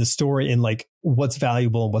story, and like what's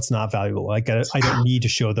valuable and what's not valuable. Like, I don't need to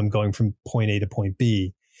show them going from point A to point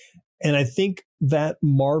B. And I think that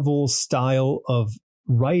Marvel style of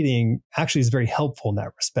writing actually is very helpful in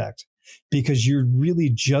that respect, because you're really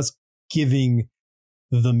just giving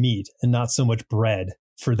the meat and not so much bread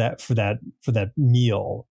for that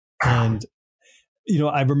meal. And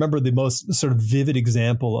I remember the most sort of vivid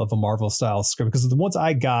example of a Marvel style script, because the ones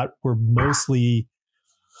I got were mostly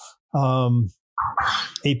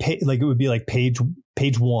it would be like page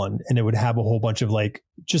 1, and it would have a whole bunch of like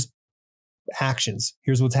just actions.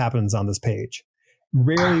 Here's what's happens on this page.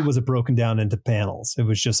 Rarely was it broken down into panels. It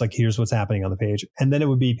was just like, here's what's happening on the page. And then it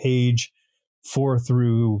would be page 4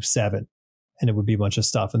 through 7. And it would be a bunch of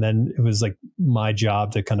stuff. And then it was like my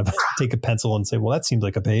job to kind of take a pencil and say, well, that seems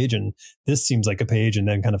like a page and this seems like a page, and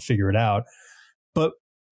then kind of figure it out. But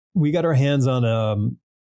we got our hands on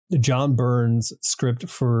John Byrne's script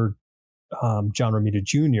for John Romita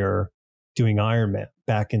Jr. doing Iron Man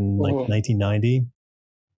back in like 1990.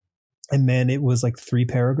 And man, it was like 3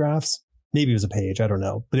 paragraphs. Maybe it was a page. I don't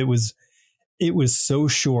know. But it was so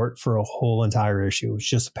short for a whole entire issue. It was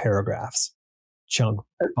just paragraphs, chunk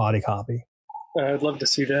body copy. I'd love to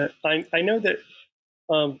see that. I know that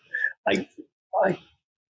I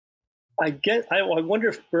wonder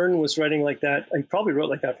if Byrne was writing like that. He probably wrote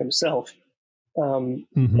like that for himself.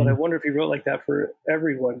 But I wonder if he wrote like that for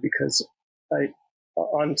everyone, because part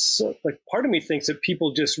of me thinks that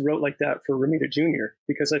people just wrote like that for Romita Jr.,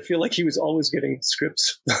 because I feel like he was always getting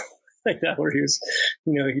scripts like that, where he was,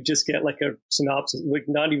 he'd just get like a synopsis, like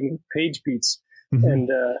not even page beats, and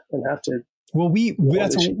have to. Well, we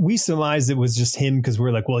surmised it was just him, because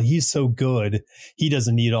we're like, well, he's so good, he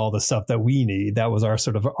doesn't need all the stuff that we need. That was our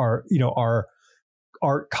sort of our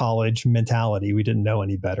art college mentality. We didn't know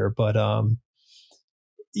any better, but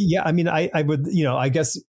yeah, I mean, I would, I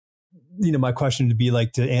guess, my question would be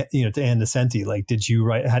like to Ann Nocenti, like, did you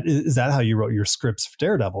write? Is that how you wrote your scripts for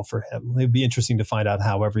Daredevil for him? It'd be interesting to find out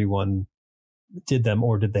how everyone did them,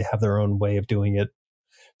 or did they have their own way of doing it?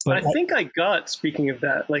 But I think speaking of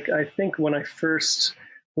that, like, I think when I first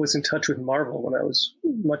was in touch with Marvel, when I was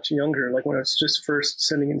much younger, like when I was just first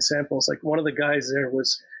sending in samples, like one of the guys there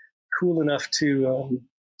was cool enough to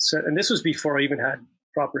and this was before I even had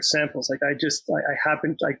proper samples. Like I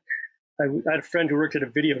happened, like I had a friend who worked at a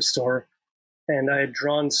video store, and I had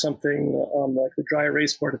drawn something on like the dry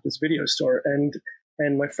erase board at this video store. And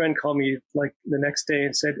my friend called me like the next day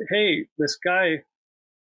and said, hey, this guy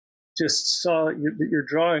just saw your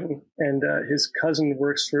drawing, and his cousin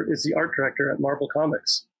is the art director at Marvel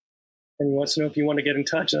Comics, and he wants to know if you want to get in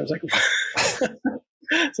touch. And I was like,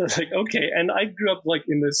 so I was like, okay. And I grew up like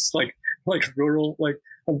in this like rural, like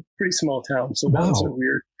a pretty small town, so that was a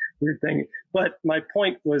weird thing. But my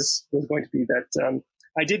point was going to be that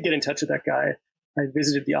I did get in touch with that guy. I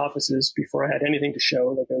visited the offices before I had anything to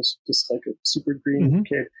show. Like I was just like a super green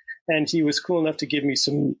kid. And he was cool enough to give me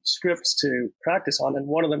some scripts to practice on. And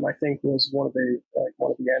one of them, I think, was one of the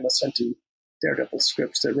Ann Nocenti Daredevil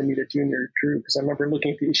scripts that Romita Jr. drew, because I remember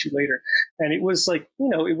looking at the issue later. And it was like,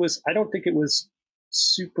 I don't think it was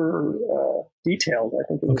super detailed. I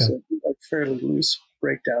think it was a fairly loose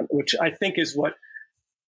breakdown, which I think is what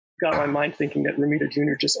got my mind thinking that Romita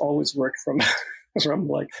Jr. just always worked from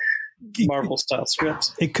like Marvel style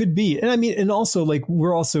scripts. It could be. And I mean, and also like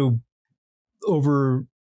we're also overlooking,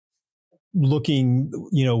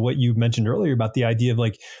 what you mentioned earlier about the idea of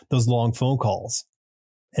like those long phone calls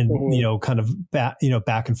and, kind of back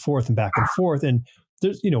and forth. And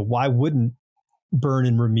there's, why wouldn't Byrne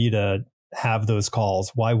and Romita have those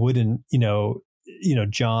calls? Why wouldn't,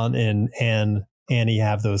 John and Annie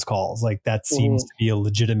have those calls? Like that seems to be a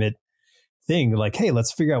legitimate thing. Like, hey,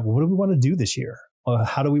 let's figure out, what do we want to do this year?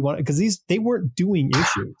 How do we want it? Because they weren't doing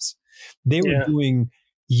issues. They were doing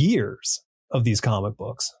years of these comic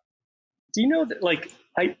books. Do you know that, like,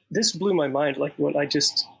 this blew my mind, like what I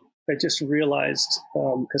just realized,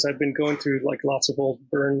 because I've been going through like lots of old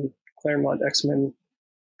Byrne Claremont X-Men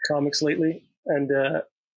comics lately, and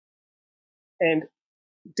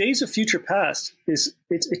Days of Future Past it's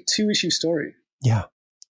a 2-issue story. Yeah.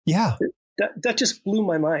 That just blew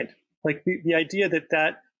my mind. Like the idea that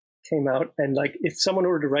came out, and like if someone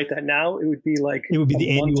were to write that now, it would be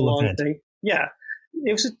the annual event thing. Yeah,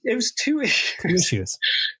 it was 2 issues. 2 issues.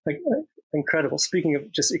 Like incredible. Speaking of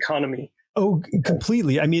just economy. Oh,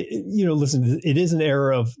 completely. I mean, listen, it is an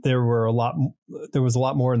era of there was a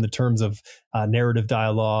lot more in the terms of narrative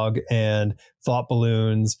dialogue and thought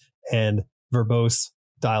balloons and verbose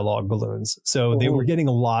dialogue balloons. So they were getting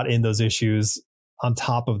a lot in those issues on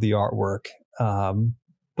top of the artwork.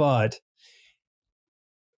 But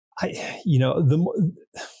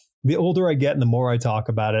the older I get and the more I talk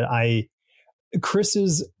about it,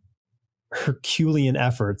 Chris's Herculean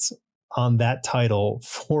efforts on that title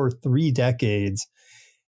for 3 decades,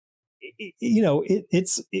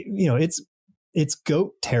 it's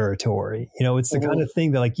GOAT territory. It's the kind of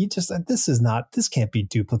thing that like, this can't be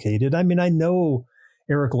duplicated. I mean, I know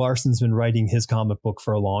Eric Larson's been writing his comic book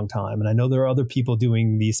for a long time, and I know there are other people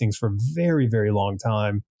doing these things for a very, very long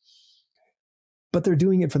time, but they're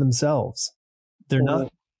doing it for themselves. They're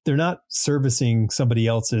not servicing somebody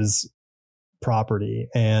else's property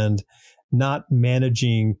and not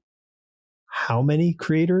managing how many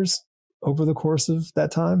creators over the course of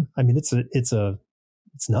that time. I mean, it's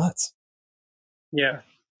nuts. Yeah.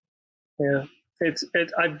 Yeah.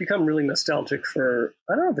 I've become really nostalgic for,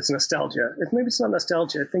 I don't know if it's nostalgia. Maybe it's not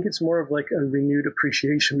nostalgia. I think it's more of like a renewed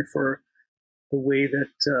appreciation for the way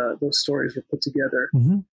that those stories were put together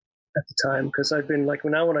at the time. Because I've been like,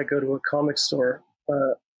 now when I go to a comic store,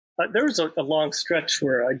 there was a long stretch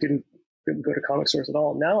where I didn't go to comic stores at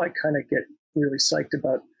all. Now I kind of get really psyched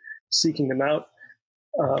about seeking them out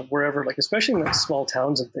wherever, like especially in like small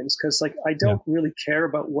towns and things, because like I don't really care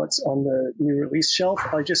about what's on the new release shelf.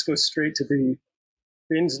 I just go straight to the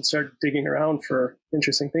bins and start digging around for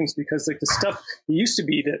interesting things, because like the stuff it used to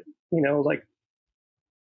be that like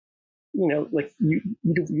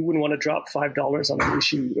you wouldn't want to drop $5 on an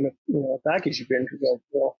issue in a back issue bin because like,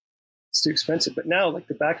 well, it's too expensive. But now like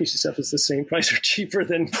the back issue stuff is the same price or cheaper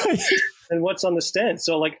than what's on the stand.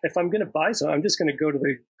 So like if I'm going to buy something, I'm just going to go to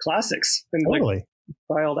the classics and like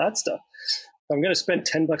buy all that stuff. If I'm going to spend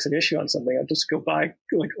 $10 an issue on something, I'll just go buy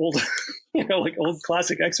like old, like old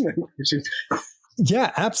classic X-Men issues.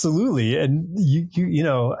 Yeah, absolutely. And you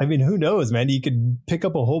know, I mean, who knows, man? You could pick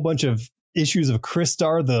up a whole bunch of issues of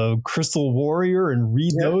Crystar, the Crystal Warrior, and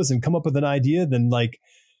read those and come up with an idea, then like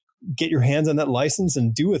get your hands on that license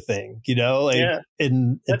and do a thing, like,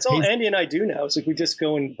 and that's all Andy and I do now. It's like we just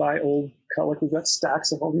go and buy old, like we've got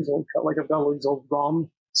stacks of all these old, like I've got all these old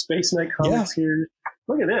ROM Space Knight comics here.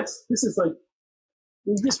 Look at this. This is like,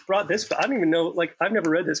 we just brought this, but I don't even know, like I've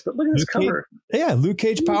never read this, but look at this cover. Luke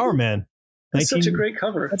Cage Power Man. It's such a great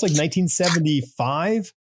cover. That's like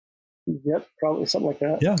 1975. Yep, probably something like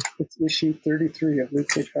that. Yeah. It's issue 33 of Luke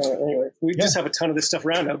Cage Power. Anyway, we just have a ton of this stuff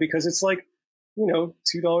around now because it's like, $2,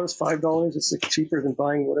 $5. It's like cheaper than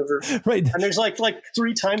buying whatever. Right. And there's like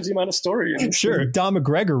 3 times the amount of story. Sure. Don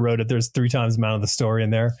McGregor wrote it. There's 3 times the amount of the story in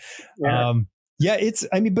there. Yeah. It's,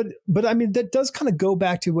 I mean, but I mean, that does kind of go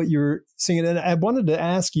back to what you're saying. And I wanted to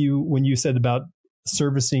ask you when you said about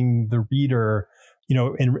servicing the reader,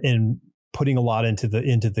 and putting a lot into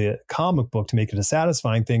the comic book to make it a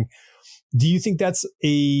satisfying thing. Do you think that's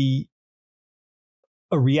a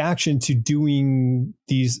reaction to doing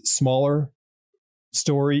these smaller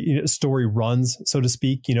story runs, so to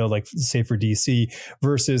speak, like say for DC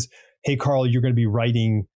versus, hey, Karl, you're going to be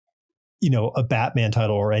writing, a Batman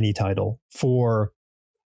title or any title for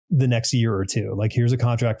the next year or two. Like here's a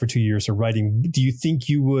contract for 2 years of writing. Do you think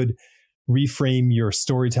you would reframe your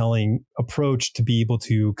storytelling approach to be able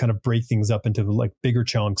to kind of break things up into like bigger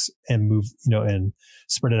chunks and move, and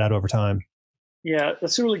spread it out over time? Yeah,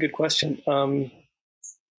 that's a really good question.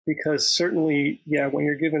 Because certainly, when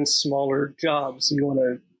you're given smaller jobs, you want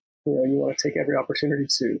to take every opportunity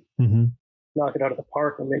to knock it out of the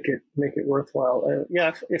park and make it worthwhile.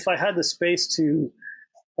 If I had the space to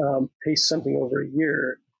pace something over a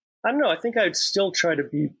year, I don't know. I think I'd still try to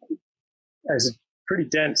be as pretty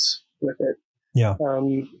dense with it. Yeah.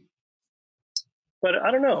 But I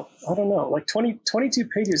don't know. Like 22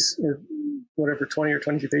 pages, or whatever, 20 or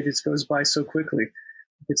 22 pages goes by so quickly.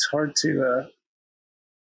 It's hard to.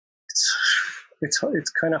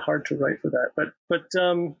 It's kind of hard to write for that, but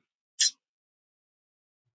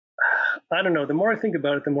I don't know. The more I think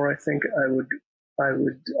about it, the more I think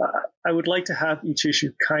I would like to have each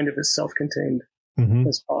issue kind of as self-contained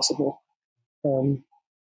as possible.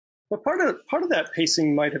 But part of that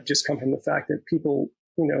pacing might have just come from the fact that people,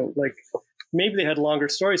 like maybe they had longer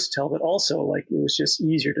stories to tell, but also like it was just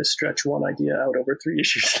easier to stretch one idea out over 3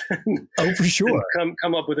 issues. Oh, for sure.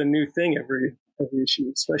 Come up with a new thing every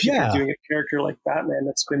issue, especially if you're doing a character like Batman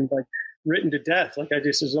that's been like written to death. Like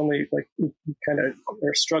there's only like you kind of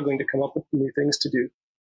are struggling to come up with new things to do.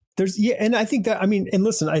 And I think that, I mean, and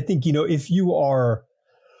listen, I think, if you are,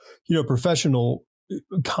 a professional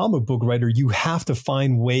comic book writer, you have to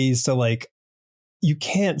find ways to like, you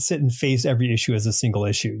can't sit and face every issue as a single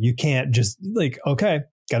issue. You can't just like, okay,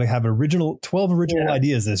 got to have 12 original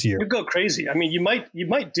ideas this year. You go crazy. I mean, you might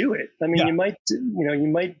do it. I mean, you might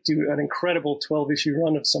do an incredible 12 issue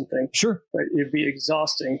run of something. Sure. But it'd be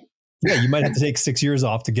exhausting. Yeah. You might have to take 6 years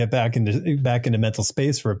off to get back into mental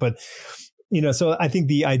space for it. But, so I think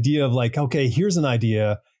the idea of like, okay, here's an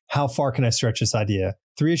idea. How far can I stretch this idea?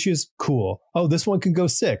 3 issues? Cool. Oh, this one can go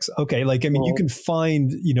 6. Okay. Like, I mean, you can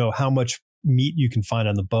find, how much meat you can find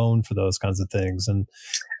on the bone for those kinds of things. And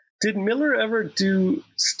did Miller ever do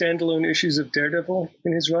standalone issues of Daredevil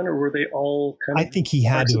in his run, or were they all kind of? I think he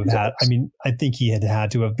had to have had. I mean, I think he had to have,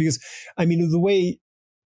 because I mean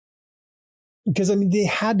they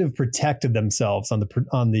had to have protected themselves on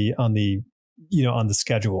the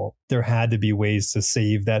schedule. There had to be ways to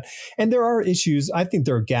save that. And there are issues. I think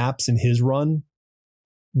there are gaps in his run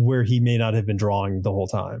where he may not have been drawing the whole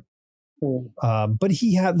time. But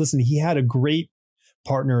he had a great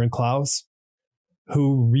partner in Klaus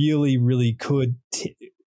who really, really could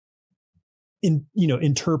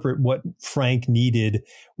interpret what Frank needed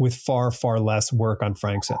with far, far less work on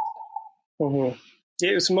Frank's end. Mm-hmm.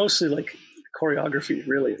 Yeah, it was mostly like choreography,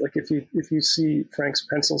 really. Like if you see Frank's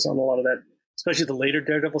pencils on a lot of that, especially the later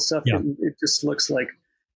Daredevil stuff, it just looks like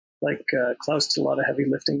Klaus did a lot of heavy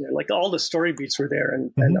lifting there. Like all the story beats were there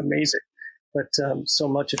and amazing, but so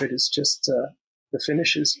much of it is just the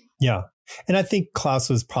finishes. Yeah, and I think Klaus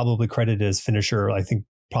was probably credited as finisher. I think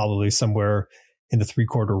probably somewhere in the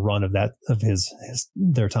 3/4 run of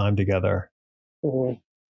their time together. Mm-hmm.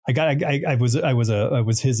 I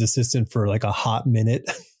was his assistant for like a hot minute.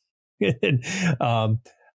 And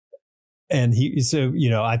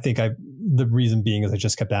I think the reason being is I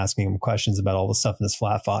just kept asking him questions about all the stuff in his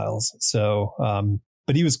flat files. So,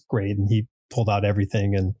 but he was great, and he pulled out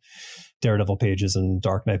everything and Daredevil pages and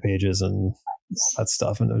Dark Knight pages and that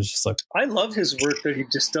stuff. And it was just like, I love his work that he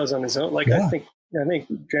just does on his own. Like, I think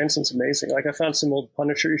Jansen's amazing. Like I found some old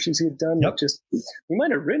Punisher issues he had done. Yep. He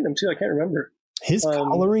might have written them too. I can't remember. His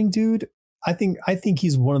coloring, dude. I think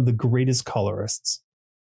he's one of the greatest colorists.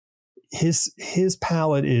 His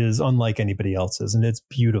palette is unlike anybody else's, and it's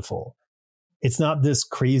beautiful. It's not this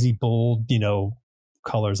crazy bold,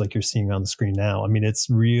 colors like you're seeing on the screen now. I mean, it's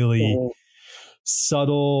really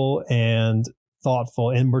subtle and thoughtful.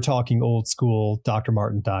 And we're talking old school Dr.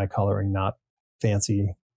 Martin dye coloring, not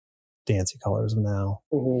fancy, dancy colors of now.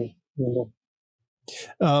 Mm-hmm.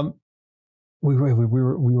 Mm-hmm. We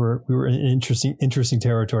were in interesting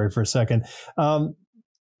territory for a second.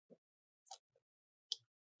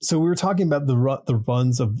 So we were talking about the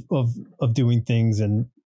runs of doing things, and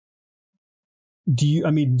do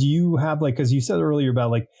you have, like, as you said earlier about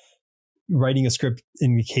like writing a script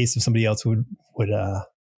in the case of somebody else would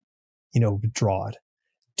draw it.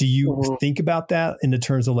 Do you think about that in the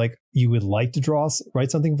terms of like you would like to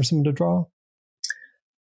write something for someone to draw?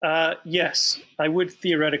 Yes, I would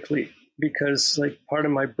theoretically, because like part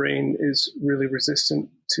of my brain is really resistant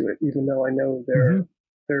to it, even though I know there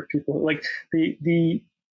are people like the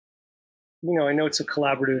I know it's a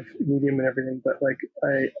collaborative medium and everything, but like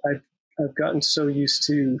I've gotten so used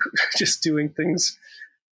to just doing things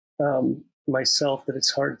myself that it's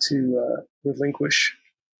hard to relinquish.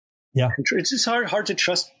 Yeah, control. It's just hard to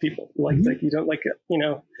trust people. Like you don't like it,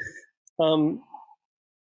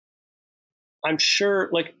 I'm sure.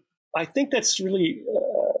 Like I think that's really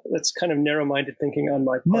that's kind of narrow-minded thinking on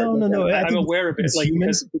my part. No. I'm aware of it, like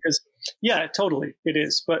human. because yeah, totally, it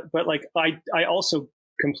is. But like I also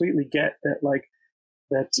completely get that, like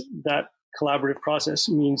that collaborative process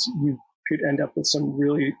means you could end up with some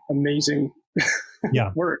really amazing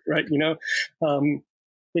work, right?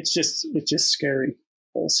 It's just scary.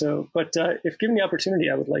 So, but if given the opportunity,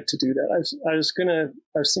 I would like to do that. I was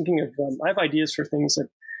thinking of I have ideas for things that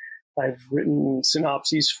I've written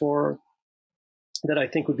synopses for that I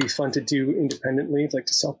think would be fun to do independently, like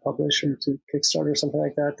to self-publish or to Kickstarter or something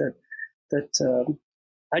like that. That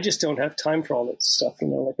I just don't have time for all that stuff,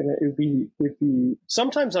 Like, and it would be.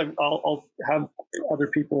 Sometimes I'll have other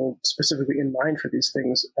people specifically in mind for these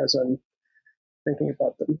things as I'm thinking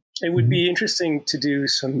about them. It would be interesting to do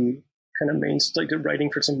some kind of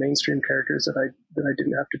writing for some mainstream characters that I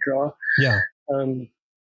didn't have to draw. Yeah.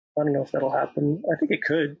 I don't know if that'll happen. I think it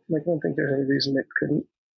could. Like, I don't think there's any reason it couldn't.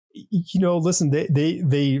 Listen, they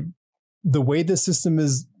the way the system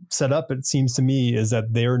is set up, it seems to me, is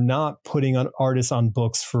that they're not putting on artists on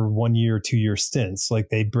books for 1 year, 2 year stints. Like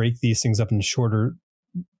they break these things up into shorter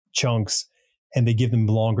chunks and they give them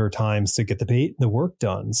longer times to get the work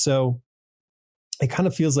done. So it kind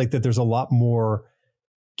of feels like that there's a lot more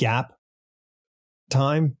gap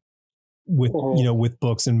time with, with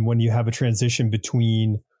books. And when you have a transition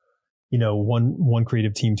between, one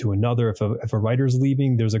creative team to another, if a writer's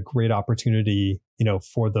leaving, there's a great opportunity,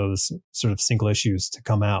 for those sort of single issues to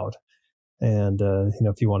come out. And,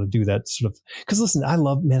 if you want to do that sort of, because listen, I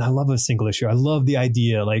love a single issue. I love the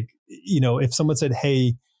idea. Like, if someone said,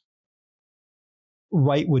 hey,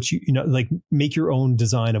 write what like make your own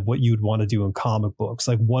design of what you'd want to do in comic books.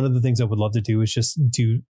 Like one of the things I would love to do is just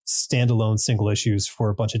do standalone single issues for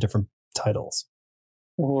a bunch of different titles.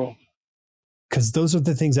 Because those are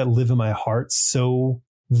the things that live in my heart so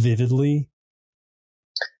vividly.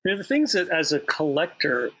 They're the things that, as a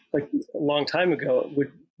collector, like a long time ago,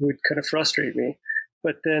 would kind of frustrate me.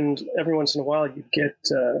 But then every once in a while, you get,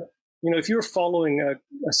 if you were following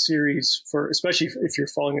a series especially if you're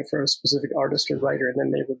following it for a specific artist or writer, and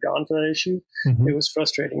then they were gone for that issue, it was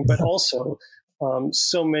frustrating. But also,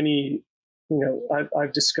 so many,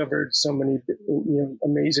 I've discovered so many,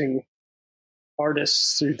 amazing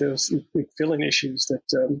artists through those fill-in issues that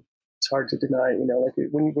it's hard to deny. Like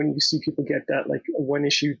when you see people get that like a one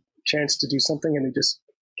issue chance to do something and they just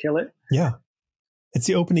kill it. Yeah, It's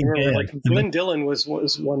the opening I remember, band. like, Glenn Dillon was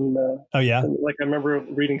one. Oh yeah. Like, I remember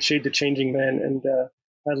reading Shade the Changing Man, and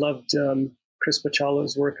I loved Chris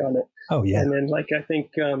Bachalo's work on it. Oh yeah. And then, like, I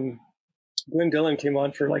think Glenn Dillon came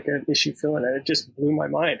on for like an issue fill-in, and it just blew my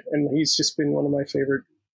mind. And he's just been one of my favorite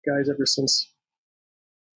guys ever since.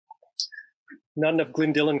 Not enough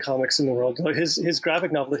Glenn Dillon comics in the world. His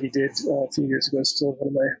graphic novel that he did a few years ago is still one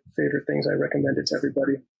of my favorite things. I recommend it to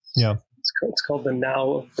everybody. Yeah. It's called The Now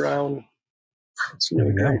of Brown. It's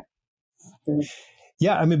really great.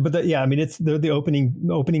 Yeah, I mean, they're the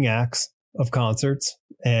opening acts of concerts,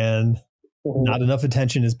 and not enough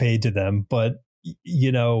attention is paid to them. But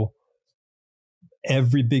you know,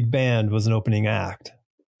 every big band was an opening act,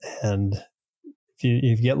 and if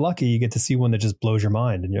you get lucky, you get to see one that just blows your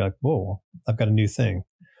mind, and you're like, "Whoa, I've got a new thing."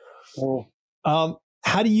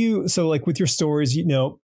 How do you? So, like with your stories, you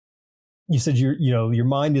know, you said your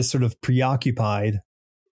mind is sort of preoccupied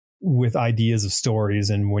with ideas of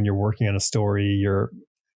stories, and when you're working on a story,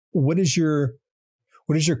 what is your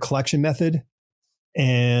collection method,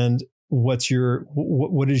 and what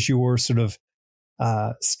is your sort of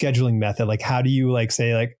scheduling method? Like, how do you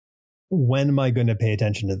say when am I going to pay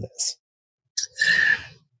attention to this?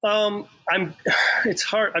 It's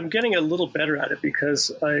hard. I'm getting a little better at it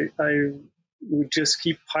because I would just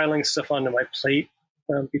keep piling stuff onto my plate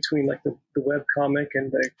between like the web comic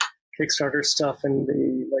and the Kickstarter stuff and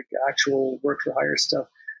the like actual work for hire stuff.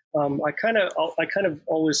 I kind of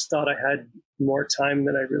always thought I had more time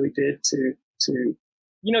than I really did to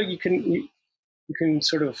you can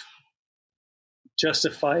sort of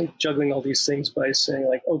justify juggling all these things by saying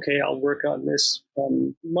like, okay, I'll work on this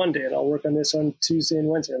on Monday and I'll work on this on Tuesday and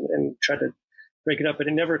Wednesday and try to break it up, but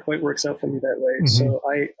it never quite works out for me that way. So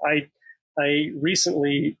I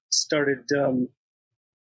recently started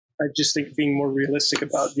I just think being more realistic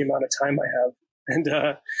about the amount of time I have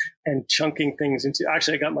and chunking things into.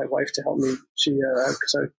 Actually, I got my wife to help me. She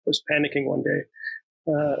because I was panicking one day.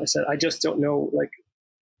 I said, I just don't know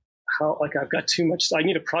how I've got too much. I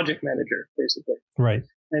need a project manager, basically. Right.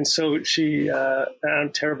 And so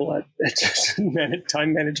I'm terrible at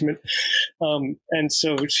time management. And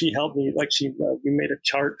so she helped me. We made a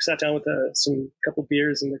chart, sat down with some couple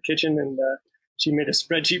beers in the kitchen, and she made a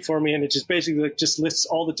spreadsheet for me, and it just basically just lists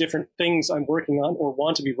all the different things I'm working on or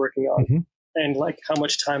want to be working on, and like how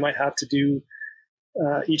much time I have to do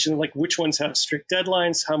each of them, like which ones have strict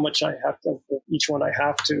deadlines, how much I have to, each one I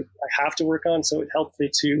have to work on. So it helped me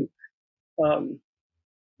to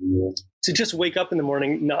just wake up in the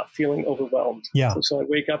morning not feeling overwhelmed. Yeah. So I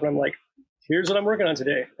wake up and I'm like, here's what I'm working on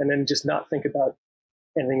today, and then just not think about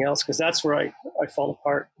anything else, because that's where I fall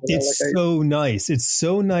apart. So nice. It's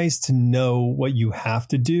so nice to know what you have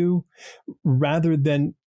to do rather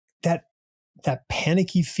than that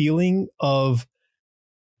panicky feeling of,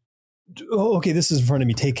 oh, okay, this is in front of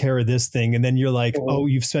me, take care of this thing. And then you're like, oh,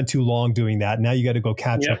 you've spent too long doing that. Now you got to go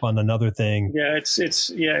catch up on another thing. Yeah. It's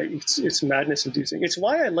madness inducing. It's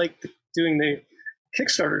why I like doing the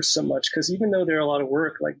Kickstarters so much, because even though they're a lot of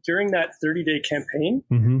work, like during that 30-day campaign,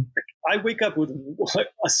 I wake up with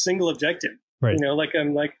a single objective. Right. You know, like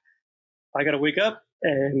I'm like, I got to wake up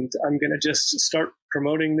and I'm going to just start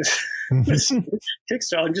promoting this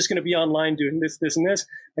Kickstarter. I'm just going to be online doing this, and this.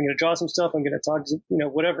 I'm going to draw some stuff. I'm going to talk to,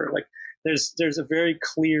 whatever. Like there's a very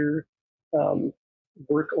clear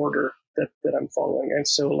work order that I'm following. And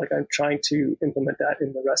so like I'm trying to implement that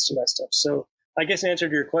in the rest of my stuff. So I guess in answer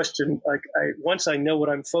to your question, like once I know what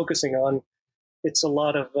I'm focusing on, it's a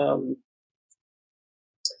lot of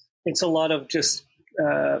just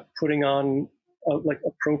putting on like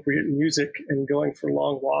appropriate music and going for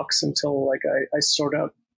long walks until like I sort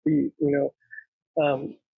out the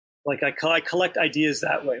like I collect ideas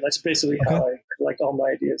that way. That's basically how I collect all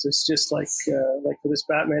my ideas. It's just like for this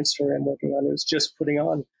Batman story I'm working on, it was just putting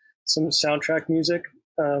on some soundtrack music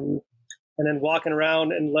and then walking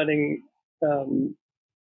around and letting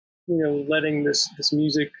this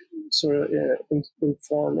music sort of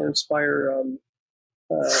inform or inspire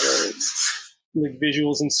like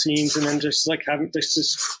visuals and scenes, and then just like having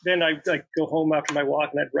this. Then I like go home after my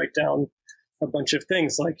walk and I'd write down a bunch of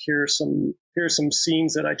things like here are some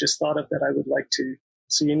scenes that I just thought of that I would like to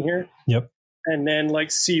see in here. Yep. And then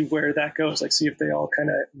like see where that goes, like see if they all kind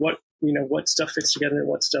of what stuff fits together and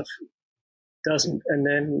what stuff doesn't. And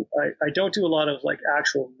then I don't do a lot of like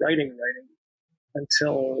actual writing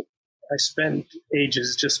until I spend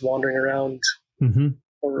ages just wandering around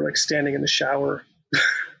or like standing in the shower,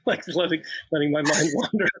 like letting my mind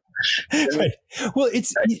wander. Right. Well,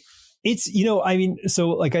 it's I mean, so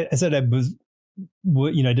like I said, I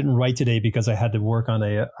didn't write today because I had to work on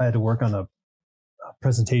a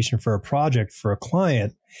presentation for a project for a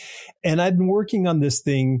client. And I've been working on this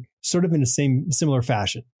thing sort of in a similar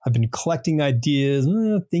fashion. I've been collecting ideas,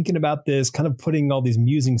 thinking about this, kind of putting all these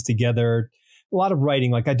musings together. A lot of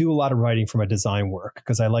writing, like I do a lot of writing for my design work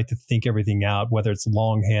because I like to think everything out, whether it's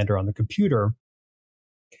longhand or on the computer.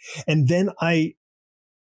 And then I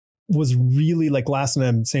was really like last night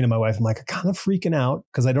I'm saying to my wife, I'm like, I'm kind of freaking out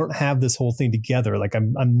because I don't have this whole thing together. Like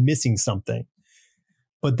I'm missing something.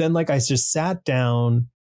 But then like I just sat down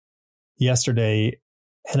yesterday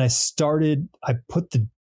and I put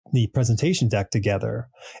the presentation deck together.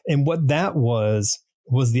 And what that was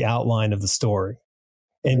the outline of the story.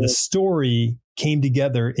 And the story came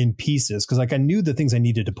together in pieces because like I knew the things I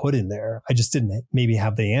needed to put in there. I just didn't maybe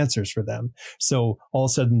have the answers for them. So all of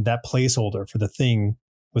a sudden that placeholder for the thing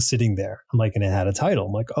was sitting there. I'm like, and it had a title.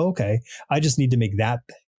 I'm like, oh, okay, I just need to make that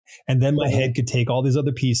thing. And then my head could take all these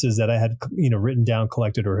other pieces that I had, written down,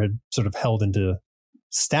 collected, or had sort of held into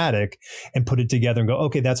static and put it together and go,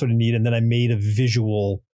 okay, that's what I need. And then I made a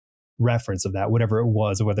visual reference of that, whatever it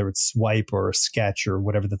was, whether it's swipe or a sketch or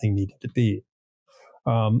whatever the thing needed to be.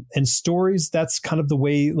 And stories, that's kind of the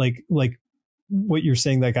way, like what you're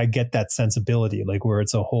saying, like I get that sensibility, like where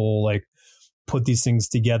it's a whole, like put these things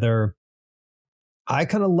together. I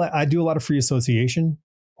do a lot of free association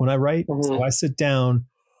when I write. So I sit down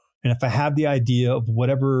and if I have the idea of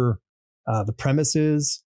whatever the premise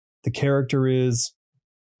is, the character is,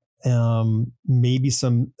 maybe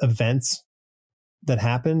some events that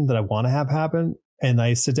happen that I want to have happen. And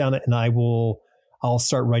I sit down and I'll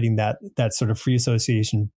start writing that sort of free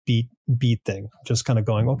association beat thing, just kind of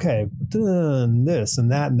going, okay, this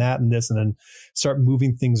and that and that and this, and then start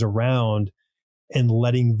moving things around and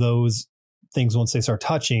letting those things, once they start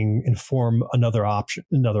touching, inform another option.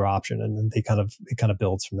 And then it kind of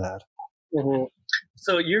builds from that. Mm-hmm.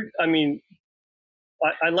 So I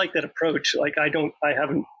like that approach. Like I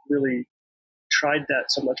haven't really tried that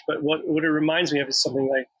so much, but what it reminds me of is something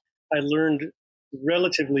like I learned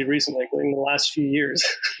relatively recently, like in the last few years,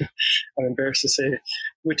 I'm embarrassed to say,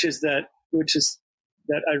 which is that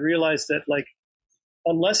I realized that like,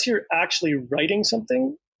 unless you're actually writing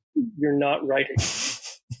something, you're not writing.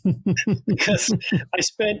 Because I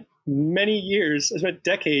spent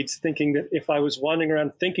decades thinking that if I was wandering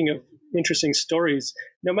around thinking of interesting stories,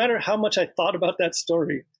 no matter how much I thought about that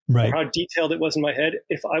story, right, or how detailed it was in my head,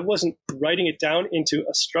 if I wasn't writing it down into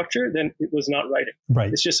a structure, then it was not writing.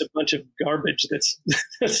 Right. It's just a bunch of garbage that's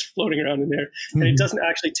floating around in there. And it doesn't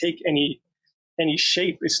actually take any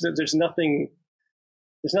shape. There's nothing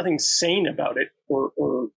sane about it or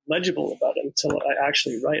legible about it until I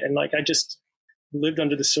actually write. And like I just lived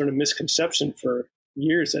under this sort of misconception for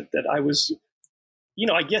years that I was,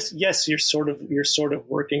 I guess, yes, you're sort of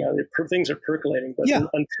working on it. Things are percolating, but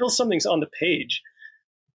until something's on the page,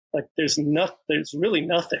 like there's really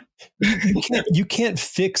nothing. You can't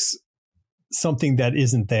fix something that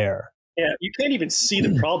isn't there. Yeah, you can't even see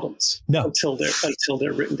the problems until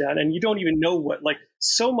they're written down, and you don't even know what. Like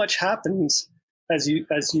so much happens as you're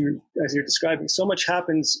describing. So much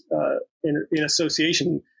happens in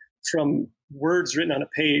association from words written on a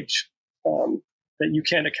page that you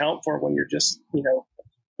can't account for when you're just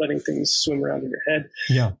letting things swim around in your head.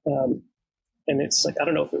 Yeah, and it's like I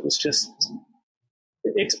don't know if it was just.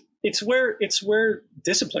 It's where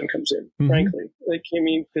discipline comes in, frankly. Like,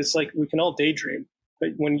 because like we can all daydream, but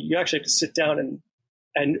when you actually have to sit down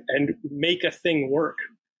and make a thing work,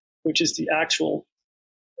 which is the actual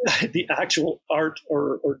art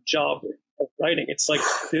or job of writing. It's like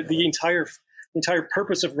the entire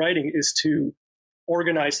purpose of writing is to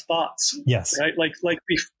organize thoughts. Yes. Right. Like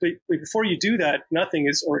before you do that, nothing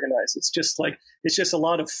is organized. It's just a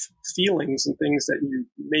lot of feelings and things that you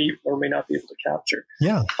may or may not be able to capture.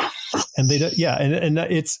 Yeah. And they don't, yeah. And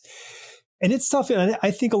it's tough. And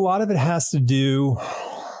I think a lot of it has to do,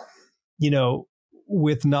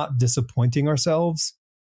 with not disappointing ourselves,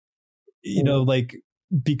 like,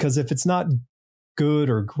 because if it's not good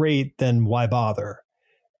or great, then why bother?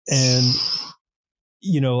 And,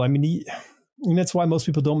 and that's why most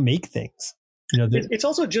people don't make things. It's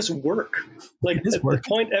also just work. Like the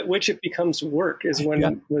point at which it becomes work is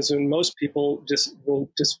when most people just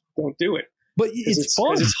won't do it. But it's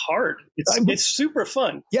fun. It's hard. It's super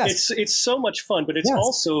fun. Yes. It's so much fun, but it's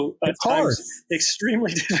also at times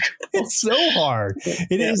extremely difficult. It's so hard.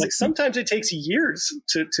 It is. Like sometimes it takes years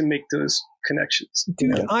to make those connections.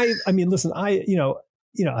 Dude, listen,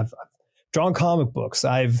 I've drawn comic books.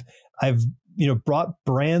 I've brought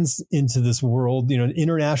brands into this world,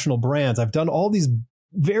 international brands. I've done all these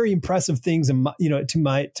very impressive things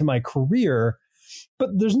to my career, but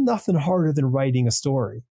there's nothing harder than writing a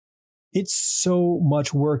story. it's so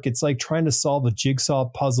much work. It's like trying to solve a jigsaw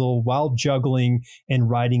puzzle while juggling and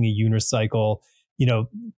riding a unicycle,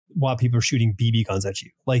 while people are shooting BB guns at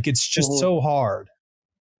you. Like, it's just so hard.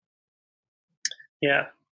 Yeah.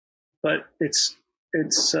 But it's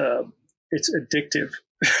addictive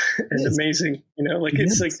and amazing,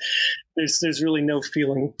 it's like there's really no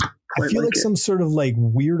feeling. I feel like some sort of like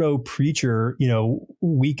weirdo preacher,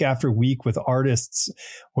 week after week with artists,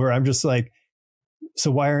 where I'm just like, so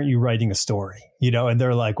why aren't you writing a story? And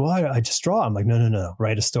they're like, well, I just draw. I'm like, no,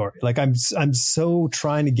 write a story. Like, I'm so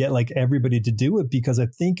trying to get like everybody to do it, because I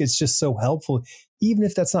think it's just so helpful. Even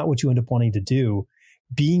if that's not what you end up wanting to do,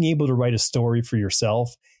 being able to write a story for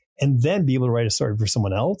yourself and then be able to write a story for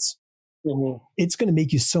someone else, it's going to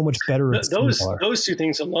make you so much better. Those two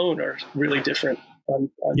things alone are really different. I'm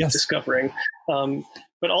discovering,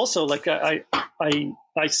 but also like I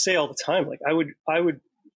say all the time, like I would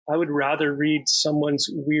rather read someone's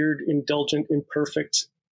weird, indulgent, imperfect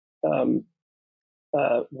comic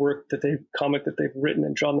that they've written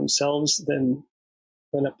and drawn themselves than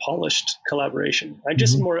a polished collaboration. I'm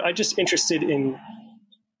just interested in,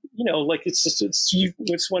 like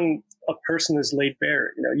it's when a person is laid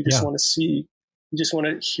bare. You just want to see, you just want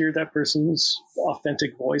to hear that person's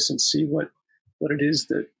authentic voice and see what it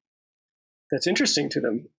is that's interesting to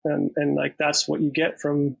them, and like that's what you get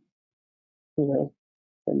from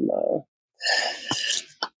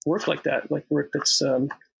work like that, like work that's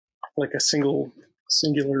like a single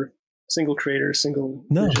creator, single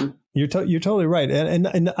vision. You're totally right,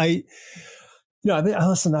 and I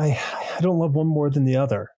listen, I don't love one more than the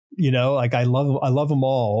other. Like I love them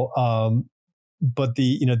all. But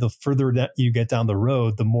the further that you get down the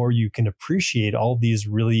road, the more you can appreciate all these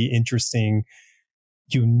really interesting,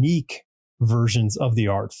 unique versions of the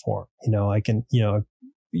art form. I can,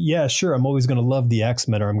 yeah, sure, I'm always going to love the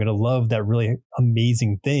X-Men, or I'm going to love that really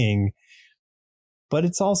amazing thing. But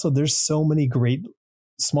it's also, there's so many great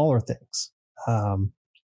smaller things. And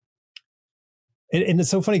it's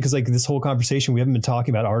so funny because like this whole conversation, we haven't been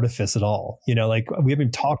talking about Artifice at all. Like we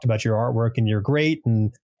haven't talked about your artwork, and you're great.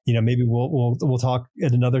 And, maybe we'll talk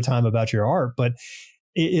at another time about your art, but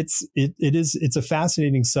it's a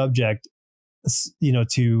fascinating subject,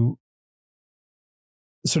 to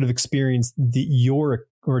sort of experience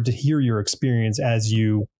or to hear your experience as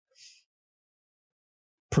you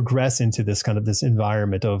progress into this kind of this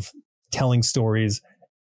environment of telling stories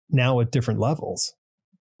now at different levels.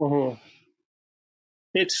 Mm-hmm.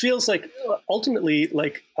 It feels like ultimately,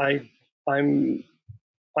 like I'm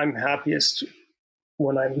happiest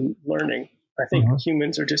when I'm learning. I think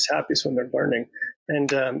humans are just happiest when they're learning,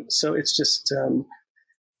 and so it's just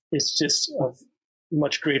of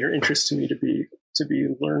much greater interest to me to be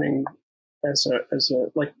learning as a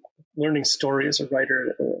like learning story as a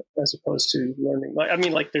writer, as opposed to learning. Like, I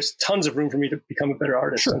mean, like there's tons of room for me to become a better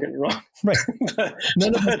artist. Sure. Don't get me wrong. Right.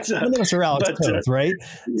 None of us are Alex Toth, right?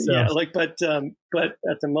 So. Yeah. Like, but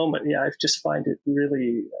at the moment, I just find it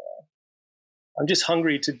really. I'm just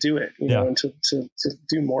hungry to do it, and to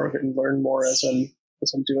do more of it and learn more as I'm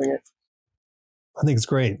doing it. I think it's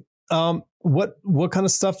great. What kind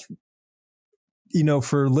of stuff,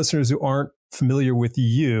 for listeners who aren't familiar with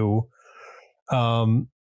you, can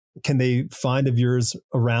they find of yours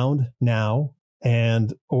around now,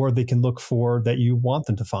 or they can look for that you want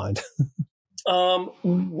them to find?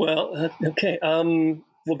 Well, okay.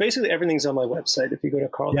 Well, basically everything's on my website. If you go to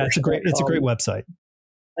Karl, it's a great website.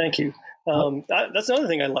 Thank you. That's another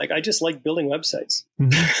thing I like. I just like building websites.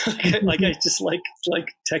 Mm-hmm. Like I just like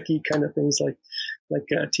techie kind of things, like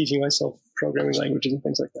teaching myself programming languages and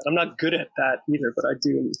things like that. I'm not good at that either, but I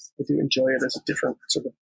do enjoy it as a different sort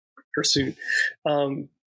of pursuit.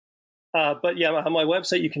 But yeah, on my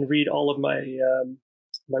website you can read all of my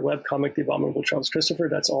my webcomic, The Abominable Charles Christopher.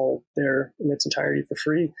 That's all there in its entirety for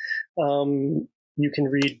free. You can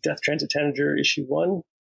read Death Transit Tanager issue 1.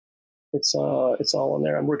 It's all on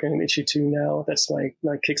there. I'm working on issue 2 now. That's my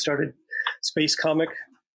kickstarted space comic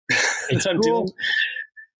that I'm doing,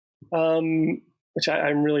 which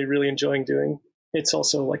I'm really, really enjoying doing. It's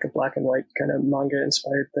also like a black and white kind of manga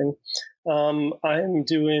inspired thing. I'm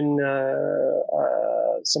doing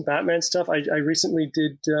some Batman stuff. I recently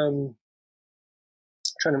did.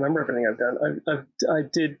 Trying to remember everything I've done. I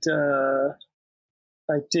did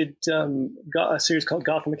a series called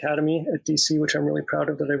Gotham Academy at DC, which I'm really proud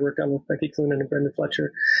of, that I worked on with Becky Cloonan and Brendan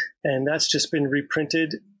Fletcher, and that's just been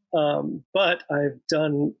reprinted. But I've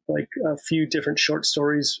done like a few different short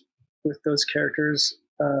stories with those characters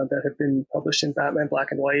that have been published in Batman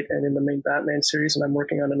Black and White and in the main Batman series, and I'm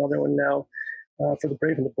working on another one now for The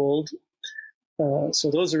Brave and the Bold.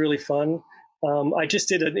 So those are really fun. I just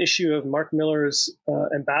did an issue of Mark Miller's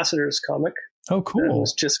Ambassadors comic. Oh, cool. That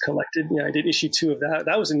was just collected. Yeah, I did issue 2 of that.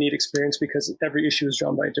 That was a neat experience because every issue was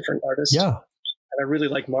drawn by a different artist. Yeah. And I really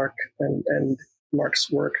like Mark and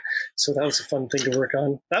Mark's work. So that was a fun thing to work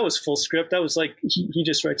on. That was full script. That was like, he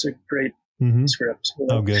just writes a great script. You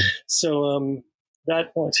know? Oh, good. So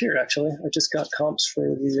it's here actually. I just got comps for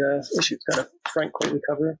the issue. It's got a Frank Quitely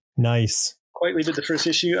cover. Nice. Quitely did the first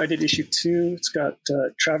issue. I did issue 2. It's got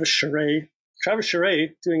Travis Charest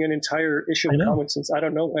doing an entire issue of comics since I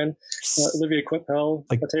don't know when. Olivier Coipel,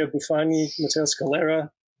 Matteo Buffani, Matteo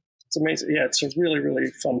Scalera. It's amazing. Yeah, it's a really, really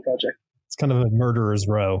fun project. It's kind of a murderer's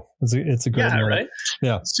row. It's a great one. Right?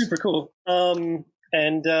 Yeah. Super cool.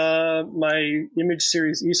 And my Image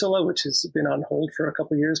series Isola, which has been on hold for a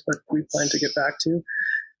couple of years, but we plan to get back to.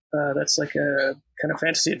 That's like a kind of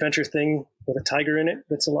fantasy adventure thing with a tiger in it.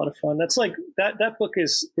 That's a lot of fun. That's like that book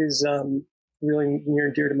is really near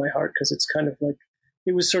and dear to my heart because it's kind of like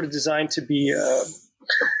it was sort of designed to be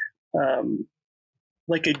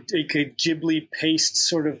like a Ghibli paste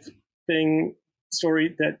sort of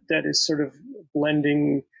story that is sort of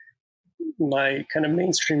blending my kind of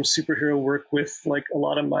mainstream superhero work with like a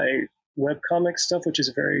lot of my webcomic stuff, which is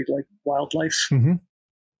very like wildlife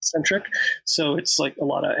centric. So it's like a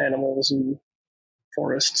lot of animals and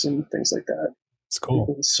forests and things like that. It's cool.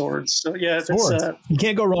 People with swords. So yeah, swords. You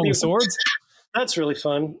can't go wrong with swords. That's really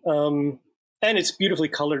fun. And it's beautifully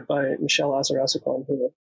colored by Michelle Azar-Asakon,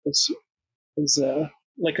 who is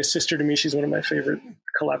like a sister to me. She's one of my favorite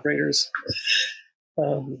collaborators.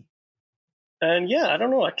 And yeah, I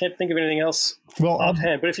don't know. I can't think of anything else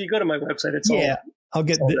offhand. But if you go to my website, it's all. I'll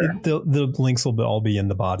get the links will all be in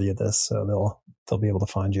the body of this, so they'll be able to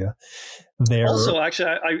find you there. Also,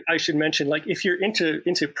 actually, I should mention, like, if you're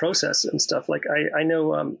into process and stuff, like I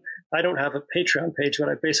know I don't have a Patreon page, but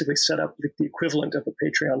I basically set up the equivalent of a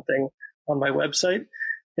Patreon thing on my website.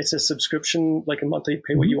 It's a subscription, like a monthly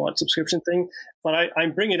pay what you want subscription thing. But I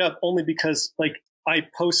bring it up only because, like, I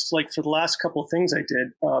post, like, for the last couple of things I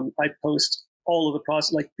did, I post all of the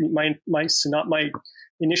process, like my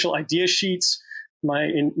initial idea sheets, my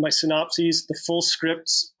synopses, the full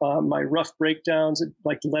scripts, my rough breakdowns,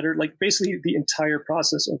 like basically the entire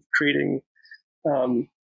process of creating one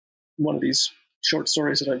of these short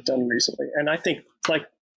stories that I've done recently. And I think like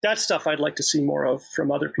that stuff I'd like to see more of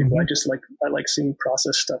from other people. I like seeing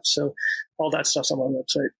process stuff. So all that stuff's on my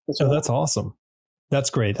website. Oh, that's awesome.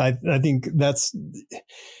 That's great. I think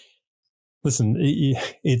listen,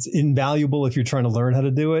 it's invaluable if you're trying to learn how to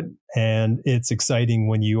do it. And it's exciting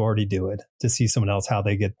when you already do it to see someone else, how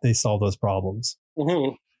they solve those problems.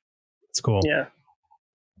 It's cool. Yeah.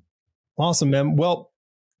 Awesome, man. Well,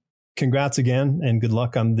 congrats again and good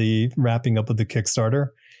luck on the wrapping up of the Kickstarter.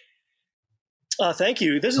 Thank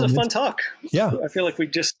you. This is a fun talk. Yeah. I feel like we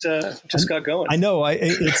just got going. I know. I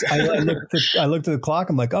looked at the clock.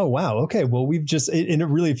 I'm like, oh, wow. Okay. Well, we've and it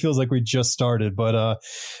really feels like we just started, but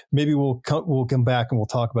maybe we'll come back and we'll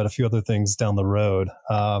talk about a few other things down the road.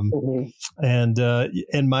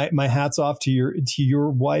 And my hat's off to your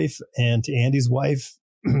wife and to Andy's wife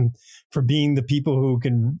for being the people who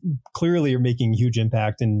can clearly are making a huge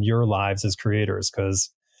impact in your lives as creators. Cause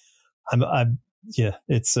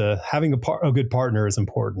it's having a good partner is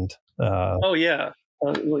important.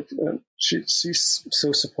 She's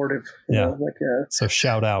so supportive. So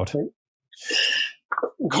shout out,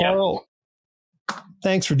 Karl.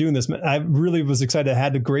 Thanks for doing this, man. I really was excited. I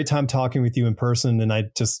had a great time talking with you in person, and I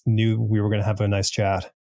just knew we were going to have a nice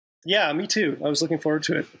chat. Yeah, me too. I was looking forward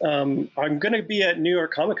to it. I'm going to be at New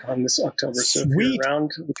York Comic Con this October. So if you're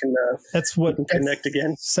around, we can connect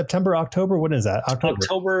again. September, October? What is that?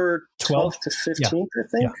 October 12th to 15th, I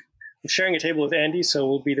think. Yeah. I'm sharing a table with Andy, so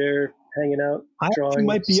we'll be there hanging out. I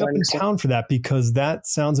might be up in town for that because that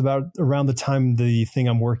sounds about around the time the thing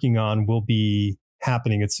I'm working on will be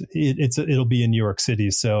happening. It'll be in New York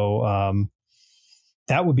City. So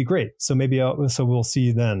that would be great. So we'll see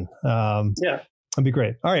you then. Yeah. That'd be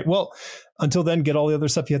great. All right. Well, until then, get all the other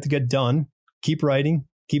stuff you have to get done. Keep writing,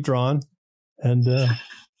 keep drawing, and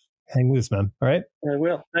hang loose, man. All right. I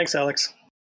will. Thanks, Alex.